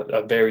like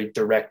a very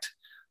direct,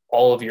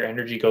 all of your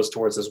energy goes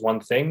towards this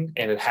one thing,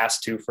 and it has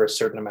to for a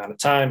certain amount of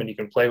time, and you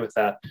can play with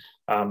that.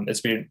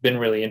 It's been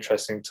really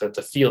interesting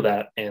to feel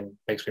that, and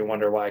makes me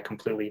wonder why I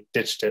completely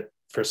ditched it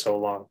for so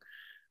long.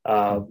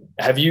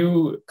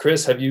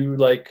 Chris,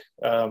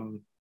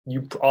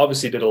 you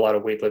obviously did a lot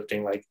of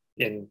weightlifting like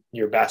in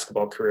your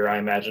basketball career, I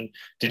imagine.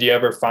 Did you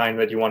ever find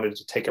that you wanted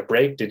to take a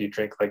break? Did you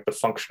drink like the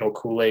functional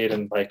Kool-Aid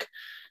and like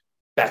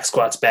back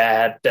squats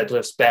bad,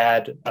 deadlifts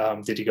bad?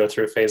 Did you go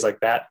through a phase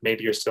like that?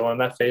 Maybe you're still in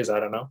that phase. I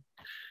don't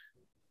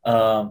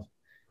know.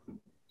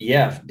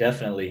 Yeah,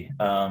 definitely.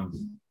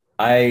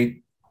 I,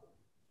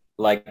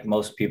 like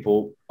most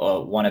people,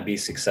 want to be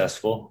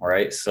successful,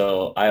 right?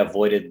 So I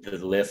avoided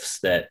the lifts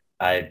that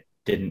I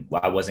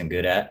wasn't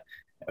good at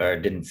or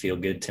didn't feel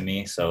good to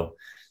me. So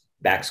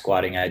back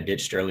squatting, I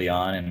ditched early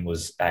on, and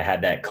I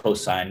had that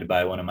co-signed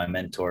by one of my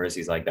mentors.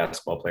 He's like,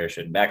 basketball players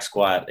shouldn't back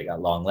squat. They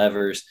got long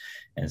levers.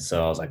 And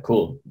so I was like,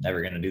 cool,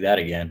 never going to do that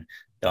again.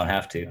 Don't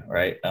have to.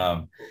 Right.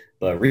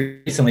 But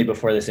recently,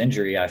 before this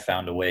injury, I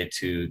found a way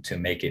to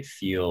make it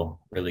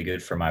feel really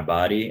good for my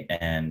body,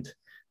 and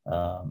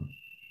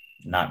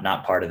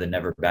not part of the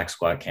never back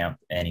squat camp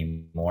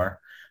anymore.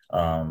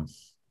 But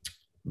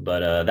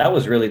that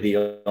was really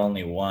the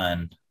only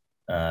one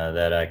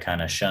that I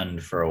kind of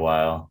shunned for a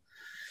while.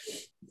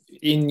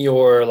 In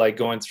your like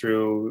going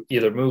through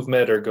either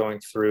movement or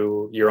going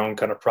through your own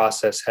kind of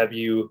process, have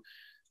you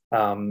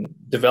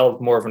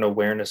developed more of an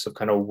awareness of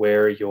kind of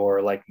where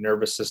your like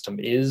nervous system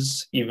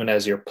is, even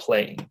as you're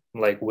playing?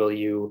 Like, will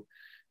you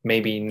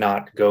maybe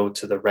not go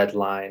to the red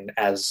line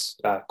as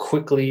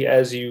quickly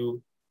as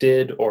you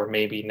did, or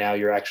maybe now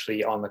you're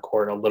actually on the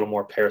court a little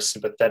more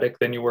parasympathetic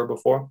than you were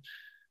before?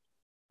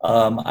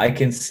 I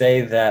can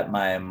say that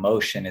my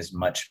emotion is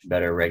much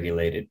better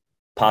regulated,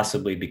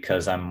 possibly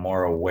because I'm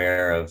more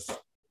aware of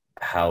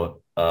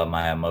how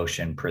my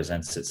emotion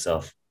presents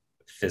itself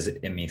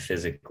in me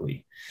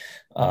physically.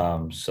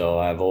 So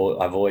I've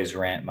always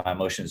my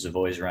emotions have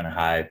always run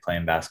high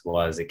playing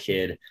basketball. As a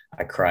kid,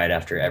 I cried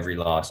after every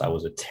loss. I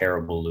was a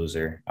terrible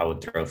loser. I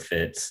would throw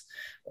fits.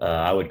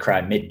 I would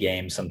cry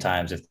mid-game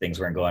sometimes if things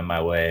weren't going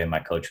my way, and my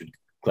coach would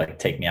like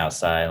take me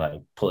outside,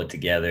 like pull it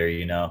together,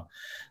 you know.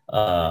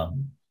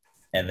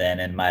 And then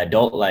in my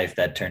adult life,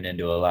 that turned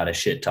into a lot of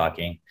shit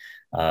talking.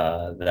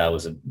 That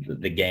was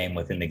the game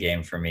within the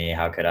game for me.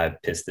 How could I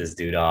piss this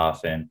dude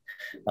off? And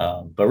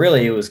but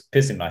really, it was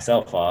pissing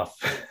myself off.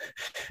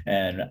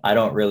 And I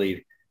don't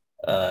really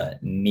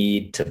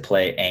need to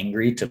play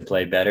angry to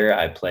play better.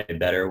 I play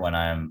better when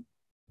I'm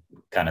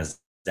kind of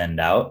zenned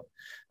out.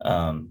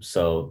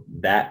 So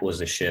that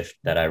was a shift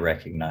that I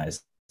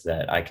recognized,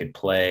 that I could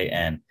play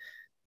and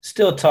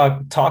still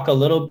talk a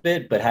little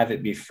bit, but have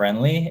it be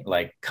friendly,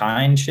 like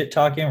kind shit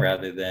talking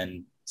rather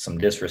than some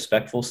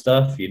disrespectful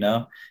stuff, you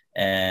know?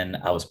 And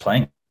I was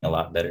playing a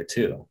lot better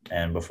too.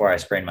 And before I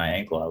sprained my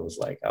ankle, I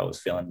was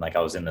feeling like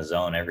I was in the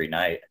zone every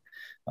night.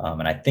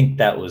 And I think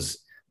that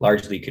was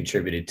largely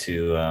contributed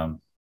to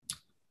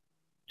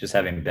just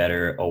having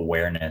better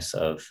awareness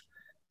of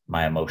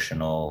my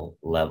emotional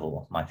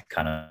level, my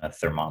kind of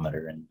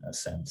thermometer in a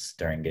sense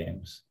during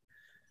games.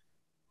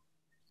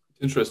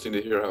 Interesting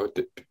to hear how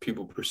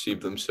people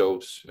perceive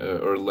themselves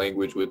or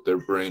language with their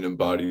brain and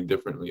body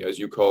differently, as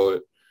you call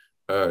it.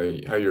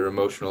 How your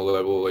emotional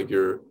level, like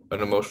you're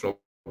an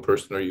emotional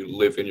person or you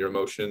live in your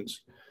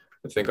emotions.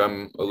 I think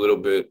I'm a little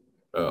bit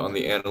on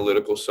the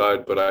analytical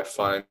side, but I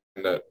find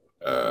that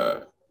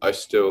I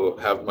still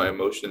have my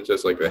emotions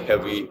as like a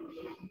heavy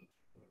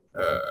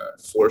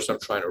force I'm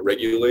trying to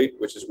regulate,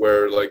 which is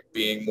where like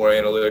being more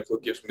analytical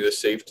gives me the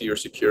safety or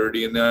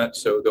security in that.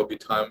 So there'll be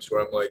times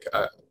where I'm like,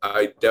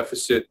 I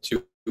deficit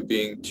to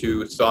being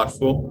too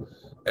thoughtful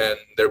and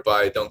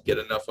thereby don't get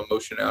enough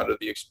emotion out of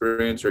the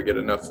experience or get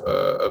enough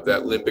of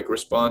that limbic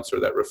response or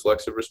that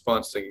reflexive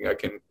response, thinking I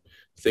can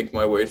think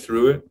my way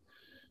through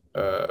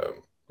it.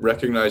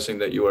 Recognizing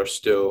that you are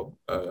still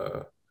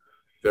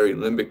very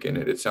limbic in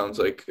it. It sounds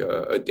like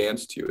a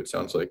dance to you. It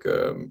sounds like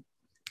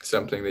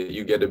something that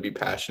you get to be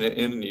passionate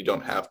in, and you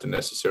don't have to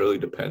necessarily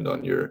depend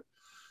on your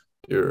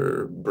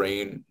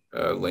brain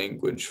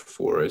language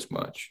for as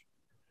much.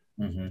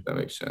 Mm-hmm. That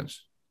makes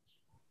sense.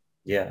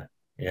 Yeah,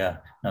 yeah,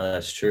 no,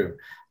 that's true.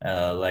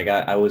 Like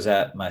I was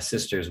at my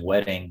sister's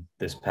wedding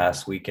this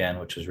past weekend,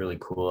 which was really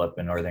cool up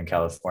in Northern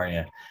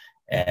California,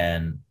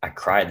 and I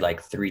cried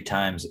like 3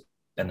 times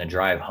in the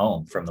drive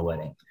home from the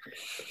wedding.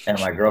 And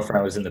my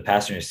girlfriend was in the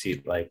passenger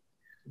seat, like,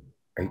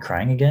 "Are you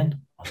crying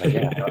again?" I was like,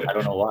 "Yeah, I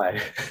don't know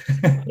why."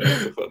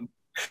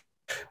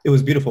 It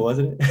was beautiful,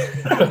 wasn't it?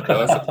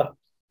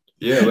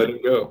 Yeah, let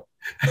it go.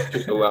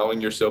 Just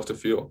allowing yourself to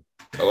feel.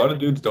 A lot of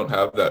dudes don't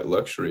have that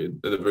luxury.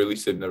 At the very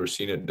least, they've never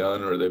seen it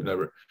done, or they've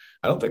never.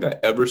 I don't think I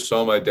ever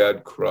saw my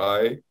dad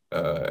cry.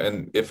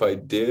 And if I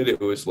did,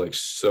 it was like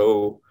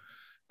so.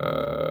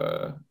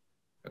 I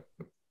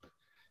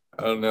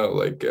don't know,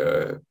 like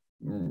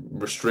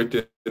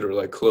restricted or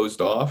like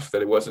closed off,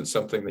 that it wasn't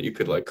something that you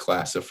could like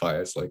classify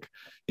as like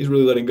he's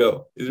really letting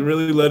go. He's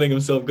really letting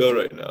himself go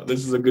right now.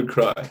 This is a good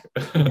cry.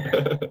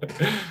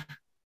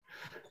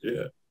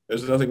 Yeah.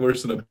 There's nothing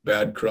worse than a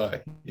bad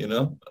cry, you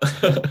know?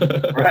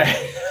 Right.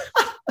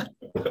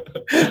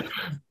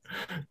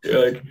 Yeah,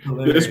 like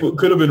this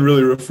could have been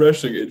really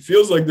refreshing. It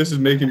feels like this is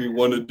making me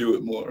want to do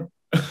it more.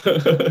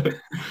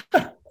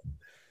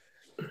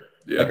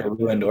 Yeah. Like a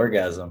ruined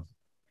orgasm.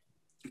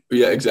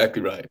 Yeah,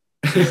 exactly right.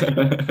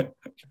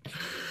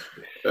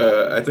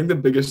 I think the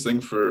biggest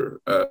thing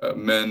for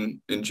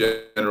men in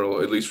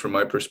general, at least from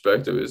my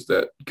perspective, is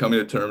that coming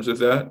to terms with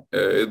that.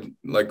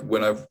 Like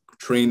when I've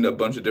trained a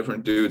bunch of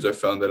different dudes, I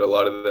found that a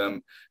lot of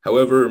them,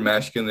 however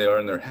masculine they are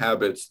in their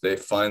habits, they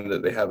find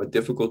that they have a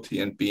difficulty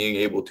in being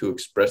able to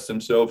express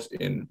themselves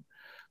in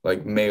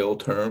like male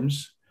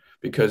terms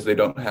because they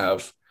don't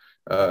have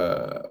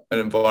an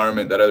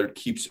environment that either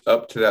keeps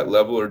up to that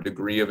level or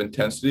degree of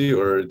intensity,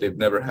 or they've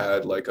never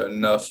had like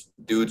enough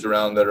dudes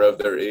around that are of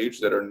their age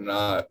that are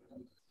not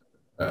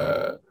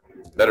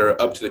that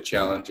are up to the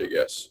challenge, I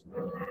guess.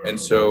 And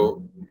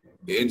so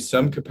in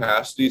some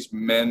capacities,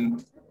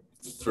 men,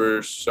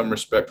 for some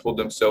respect, hold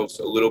themselves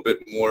a little bit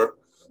more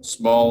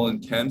small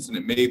and tense. And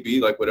it may be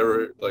like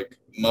whatever like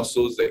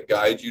muscles that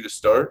guide you to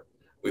start,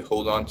 we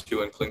hold on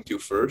to and cling to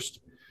first.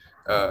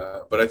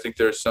 But I think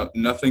there's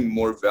nothing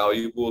more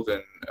valuable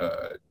than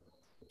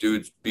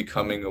dudes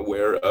becoming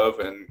aware of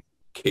and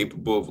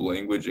capable of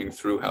languaging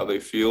through how they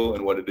feel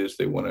and what it is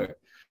they want to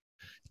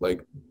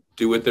like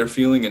do what they're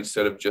feeling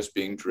instead of just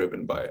being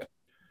driven by it.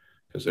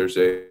 Because there's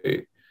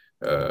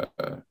uh,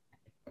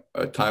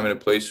 a time and a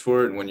place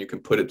for it. And when you can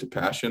put it to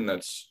passion,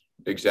 that's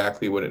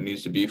exactly what it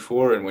needs to be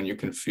for. And when you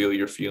can feel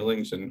your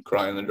feelings and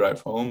cry on the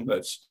drive home,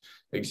 that's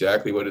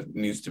exactly what it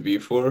needs to be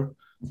for.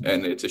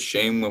 And it's a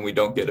shame when we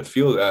don't get to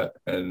feel that.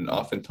 And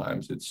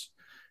oftentimes it's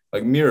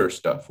like mirror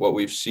stuff, what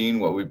we've seen,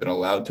 what we've been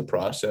allowed to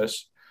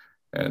process.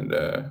 And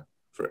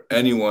for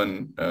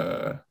anyone,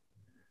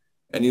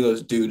 any of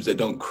those dudes that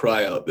don't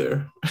cry out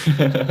there,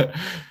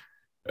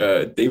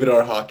 David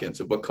R. Hawkins,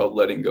 a book called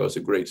Letting Go is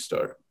a great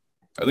start.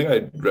 I think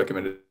I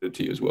recommended it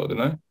to you as well,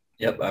 didn't I?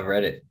 Yep, I've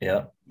read it.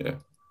 Yeah. Yeah.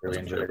 Really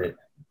enjoyed it.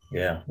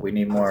 Yeah. We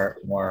need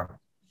more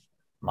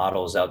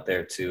models out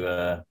there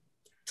to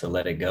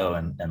let it go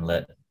and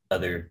let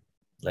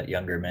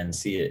younger men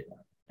see it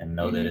and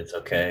know that it's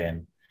okay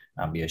and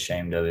not be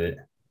ashamed of it.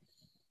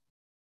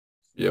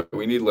 Yeah,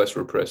 we need less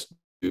repressed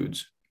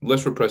dudes,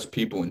 less repressed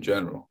people in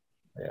general.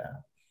 Yeah.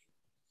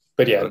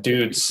 But yeah,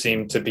 dudes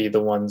seem to be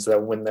the ones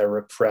that when they're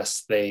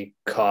repressed, they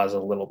cause a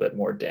little bit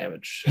more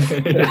damage.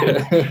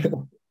 Yeah.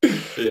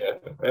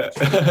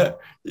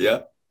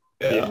 Yeah.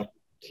 Yeah.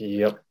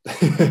 Yep.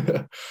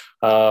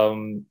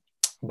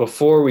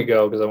 Before we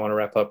go, because I want to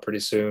wrap up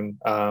pretty soon,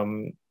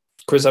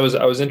 Chris, I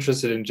was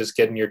interested in just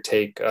getting your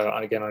take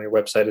on, again, on your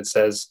website. It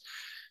says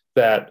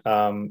that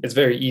it's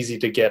very easy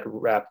to get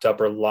wrapped up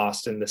or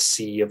lost in the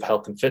sea of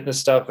health and fitness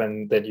stuff,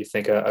 and that you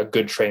think a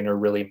good trainer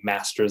really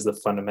masters the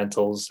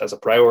fundamentals as a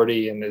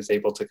priority and is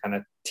able to kind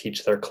of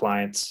teach their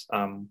clients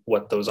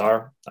what those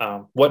are.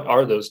 What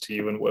are those to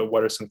you, and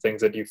what are some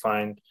things that you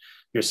find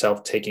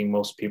yourself taking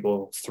most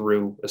people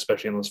through,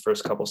 especially in those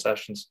first couple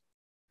sessions?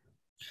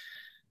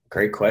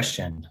 Great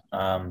question.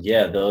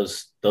 Yeah,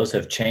 those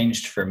have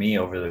changed for me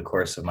over the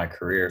course of my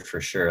career for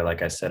sure.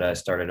 Like I said, I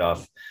started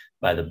off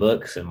by the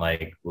books and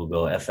like we'll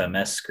go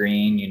FMS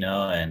screen,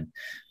 and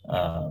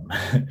um,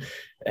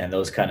 and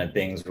those kind of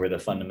things were the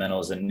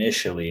fundamentals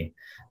initially.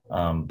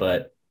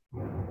 But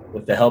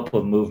with the help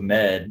of Move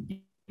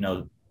Med,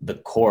 the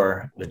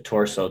core, the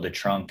torso, the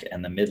trunk,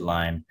 and the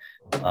midline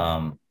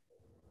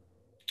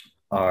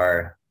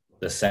are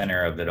the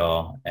center of it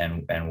all,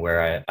 and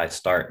where I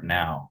start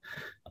now.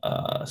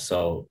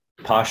 So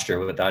posture,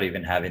 without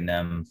even having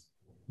them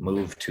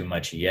move too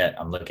much yet,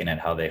 I'm looking at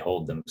how they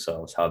hold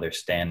themselves, how they're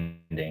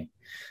standing.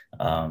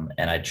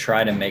 And I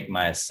try to make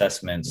my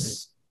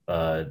assessments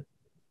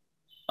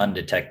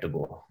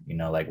undetectable,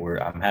 like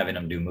I'm having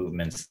them do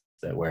movements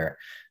that where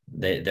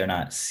they're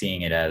not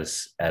seeing it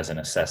as an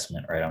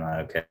assessment, right? I'm not,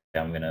 okay,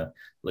 I'm going to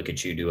look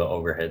at you do an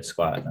overhead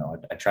squat. No,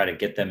 I try to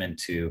get them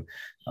into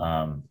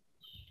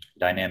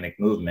dynamic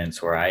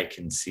movements where I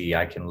can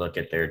look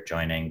at their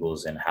joint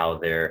angles and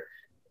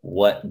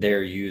what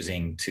they're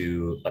using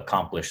to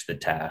accomplish the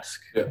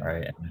task, yeah.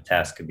 Right? And the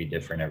task could be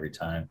different every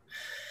time.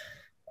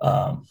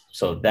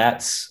 So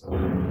that's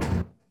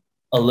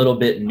a little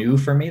bit new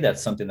for me.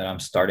 That's something that I'm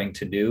starting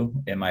to do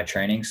in my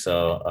training.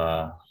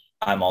 So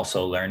I'm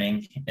also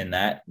learning in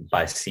that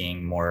by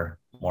seeing more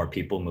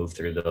people move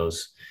through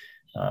those,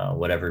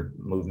 whatever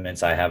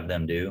movements I have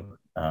them do.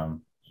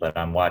 But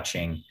I'm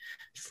watching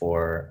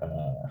for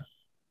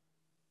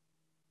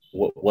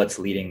what's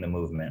leading the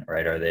movement,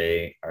 right? Are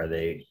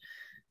they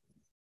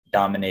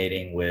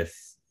dominating with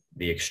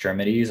the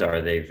extremities? Are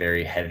they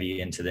very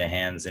heavy into the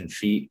hands and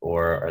feet,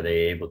 or are they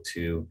able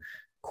to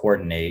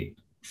coordinate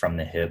from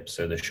the hips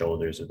or the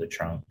shoulders or the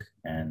trunk?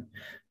 And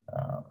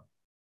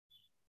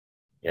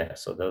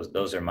so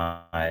those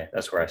are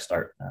that's where I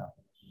start now.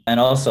 And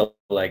also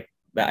like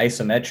the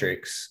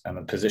isometrics,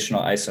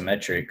 positional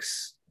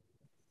isometrics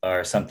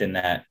are something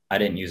that I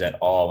didn't use at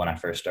all when I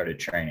first started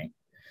training.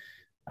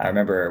 I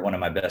remember one of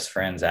my best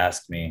friends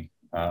asked me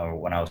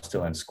when I was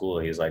still in school,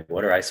 he was like,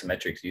 "What are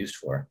isometrics used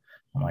for?"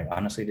 I'm like,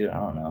 honestly, dude, I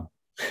don't know.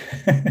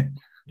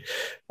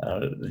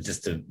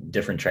 Just a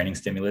different training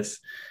stimulus,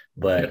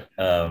 but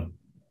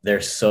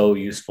they're so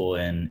useful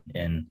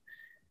in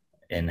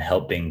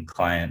helping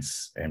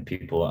clients and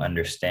people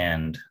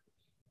understand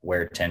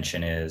where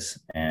tension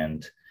is,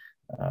 and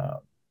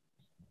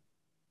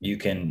you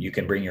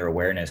can bring your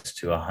awareness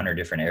to 100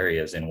 different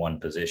areas in one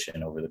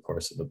position over the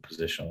course of a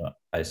positional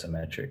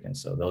isometric. And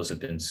so those have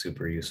been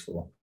super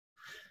useful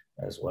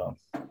as well.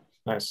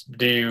 Nice.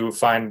 Do you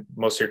find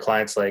most of your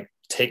clients like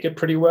take it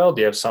pretty well?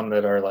 Do you have some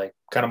that are like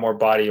kind of more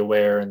body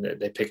aware and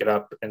they pick it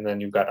up, and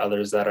then you've got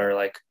others that are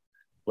like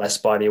less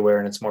body aware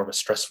and it's more of a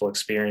stressful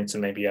experience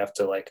and maybe you have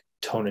to like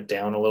tone it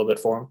down a little bit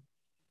for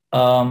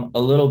them? A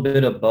little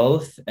bit of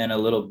both, and a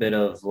little bit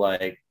of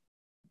like,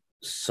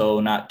 so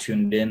not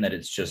tuned in that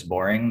it's just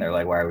boring. They're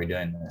like, why are we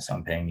doing this?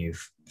 I'm paying you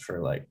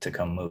for like to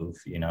come move,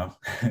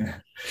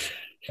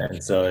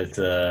 And so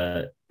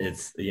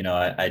it's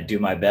I do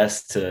my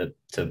best to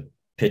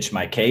pitch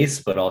my case,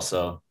 but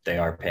also they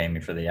are paying me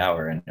for the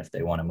hour, and if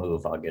they want to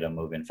move, I'll get them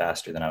moving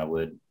faster than I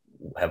would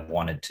have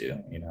wanted to.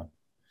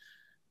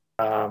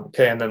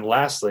 Okay, and then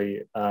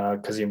lastly,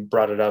 because you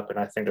brought it up, and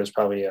I think there's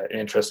probably an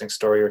interesting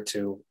story or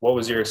two. What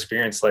was your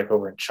experience like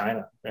over in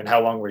China, and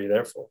how long were you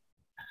there for?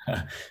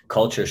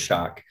 Culture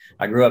shock.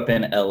 I grew up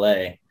in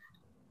LA,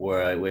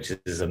 which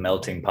is a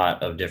melting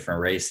pot of different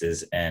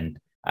races, and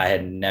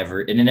it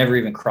never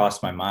even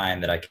crossed my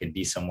mind that I could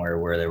be somewhere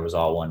where there was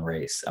all one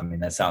race. I mean,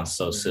 that sounds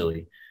so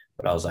silly,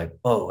 but I was like,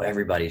 oh,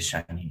 everybody's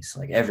Chinese,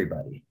 like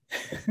everybody.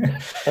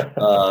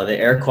 The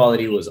air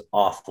quality was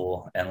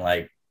awful, and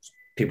like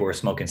people were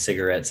smoking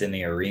cigarettes in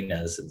the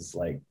arenas. It's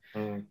like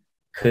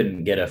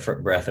couldn't get a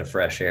breath of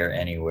fresh air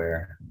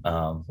anywhere.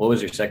 What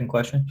was your second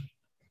question?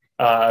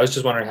 I was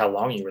just wondering how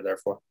long you were there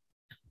for.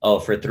 Oh,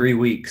 for 3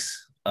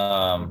 weeks.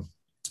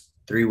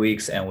 3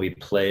 weeks, and we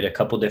played a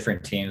couple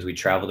different teams. We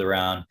traveled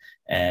around,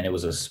 and it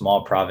was a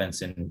small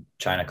province in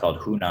China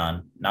called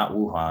Hunan, not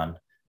Wuhan,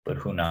 but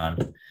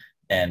Hunan.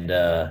 And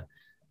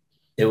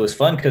it was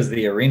fun because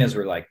the arenas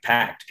were like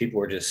packed. People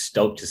were just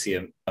stoked to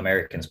see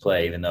Americans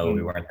play, even though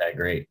we weren't that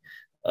great.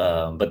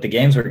 But the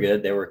games were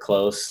good. They were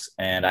close.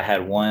 And I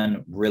had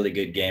one really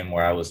good game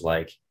where I was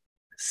like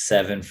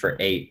 7 for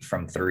 8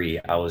 from 3.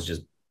 I was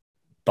just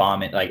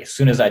bombing. Like as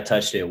soon as I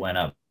touched it, it went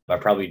up. I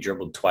probably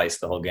dribbled twice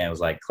the whole game. It was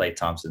like Klay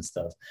Thompson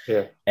stuff.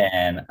 Yeah.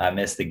 And I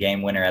missed the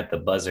game winner at the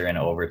buzzer in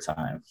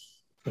overtime.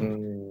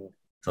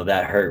 So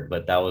that hurt,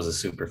 but that was a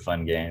super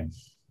fun game.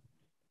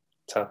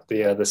 Tough.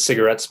 The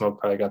cigarette smoke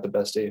probably got the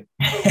best of you.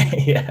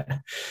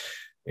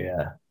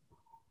 Yeah.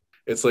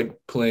 It's like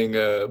playing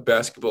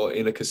basketball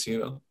in a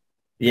casino.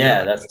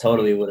 Yeah, that's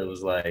totally what it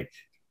was like.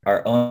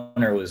 our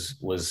owner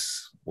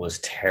was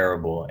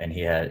terrible, and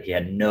he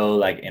had no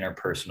like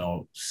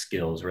interpersonal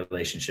skills,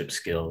 relationship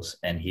skills,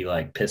 and he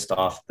like pissed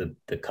off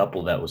the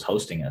couple that was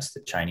hosting us,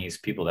 the Chinese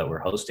people that were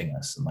hosting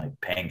us and like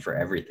paying for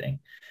everything.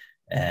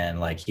 And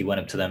like he went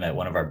up to them at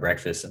one of our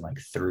breakfasts and like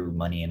threw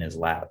money in his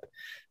lap.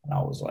 And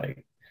I was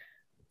like,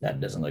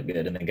 that doesn't look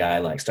good. And the guy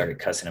like started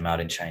cussing him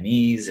out in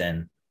Chinese.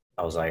 And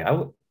I was like,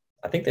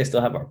 I think they still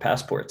have our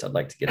passports. I'd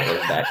like to get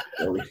those back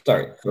before we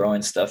start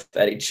throwing stuff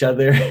at each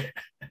other.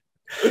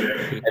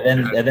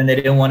 And then they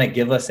didn't want to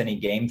give us any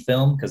game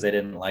film because they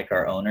didn't like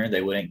our owner.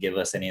 They wouldn't give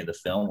us any of the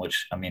film,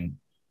 which, I mean,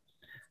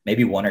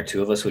 maybe one or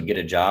two of us would get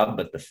a job,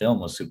 but the film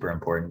was super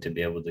important to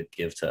be able to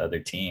give to other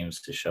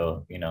teams to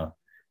show,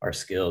 our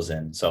skills.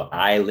 And so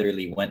I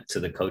literally went to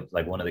the coach,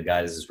 like one of the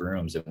guys'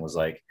 rooms, and was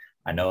like,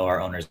 I know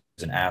our owner's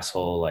an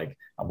asshole. Like,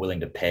 I'm willing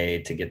to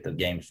pay to get the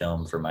game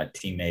film for my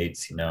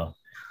teammates,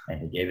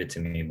 and he gave it to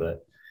me.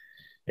 But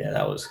yeah,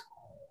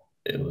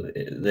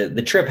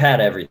 the trip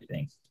had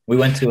everything. We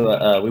went to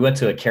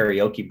a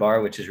karaoke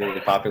bar, which is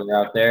really popular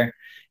out there,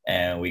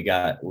 and we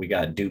got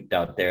duped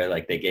out there.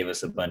 Like, they gave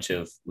us a bunch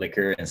of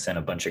liquor and sent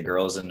a bunch of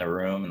girls in the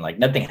room, and like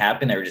nothing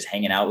happened. They were just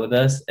hanging out with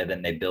us, and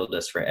then they billed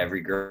us for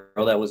every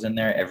girl that was in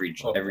there, every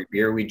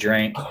beer we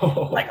drank,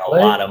 like a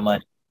lot of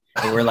money.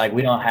 And we're like,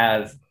 we don't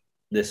have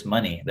this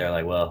money. They're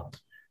like, well,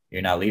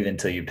 you're not leaving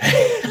until you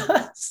pay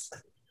us.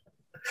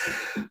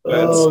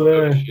 Oh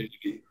man.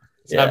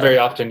 It's not very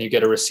often you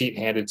get a receipt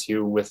handed to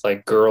you with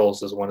like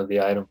girls as one of the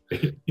items.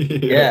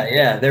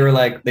 Yeah. They were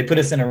like, they put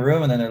us in a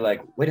room, and then they're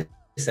like, wait a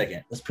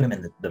second, let's put him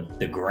in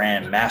the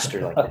grand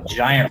master, like the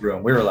giant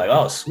room. We were like,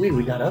 oh sweet,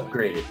 we got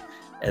upgraded.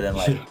 And then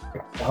like,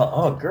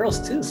 oh,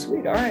 girls too,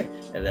 sweet, all right.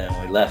 And then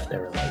when we left, they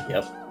were like,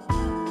 yep,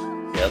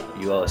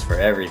 you owe us for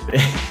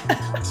everything.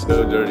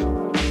 So dirty.